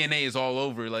 his DNA is all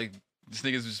over. Like, this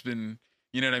nigga's just been,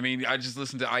 you know what I mean? I just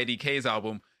listened to IDK's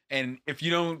album, and if you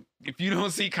don't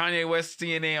see Kanye West's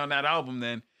DNA on that album,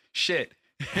 then shit,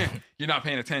 you're not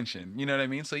paying attention. You know what I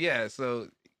mean? So yeah,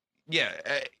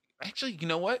 actually, you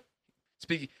know what?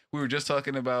 We were just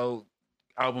talking about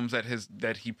albums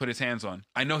that he put his hands on.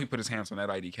 I know he put his hands on that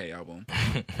IDK album.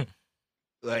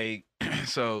 Like,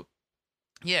 so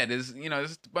yeah, there's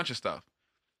a bunch of stuff.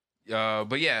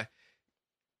 But yeah.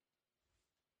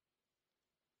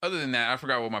 Other than that, I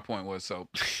forgot what my point was. So,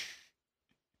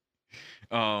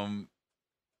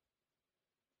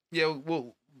 yeah,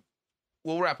 we'll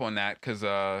wrap on that because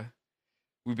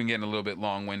we've been getting a little bit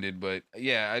long-winded. But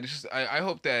yeah, I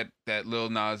hope that Lil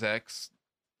Nas X,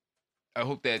 I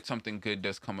hope that something good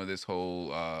does come of this whole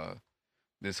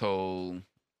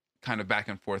kind of back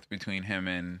and forth between him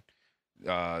and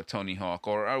Tony Hawk,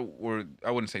 or I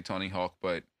wouldn't say Tony Hawk,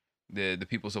 but the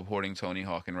people supporting Tony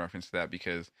Hawk in reference to that,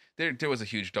 because there was a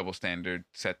huge double standard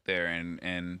set there,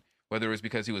 and whether it was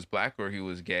because he was black or he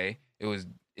was gay,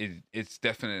 it's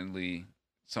definitely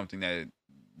something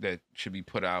that should be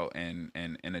put out and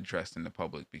addressed in the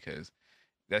public, because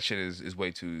that shit is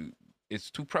way too, it's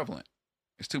too prevalent.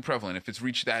 It's too prevalent. If it's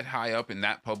reached that high up in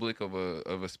that public of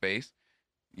a space,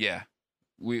 yeah,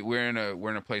 we're in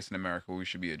a place in America where we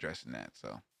should be addressing that.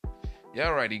 So yeah,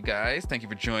 alrighty guys, thank you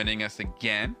for joining us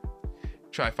again.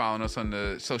 Try following us on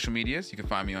the social medias. You can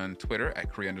find me on Twitter at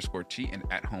Korea_T and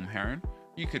at Home Heron.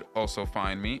 You could also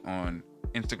find me on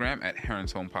Instagram at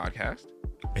Heron's Home Podcast.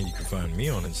 And you can find me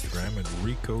on Instagram at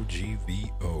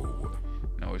RicoGVO.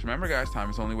 Now, always remember, guys, time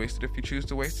is only wasted if you choose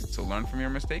to waste it. So learn from your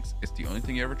mistakes. It's the only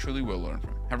thing you ever truly will learn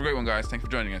from. Have a great one, guys. Thanks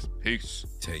for joining us. Peace.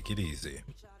 Take it easy.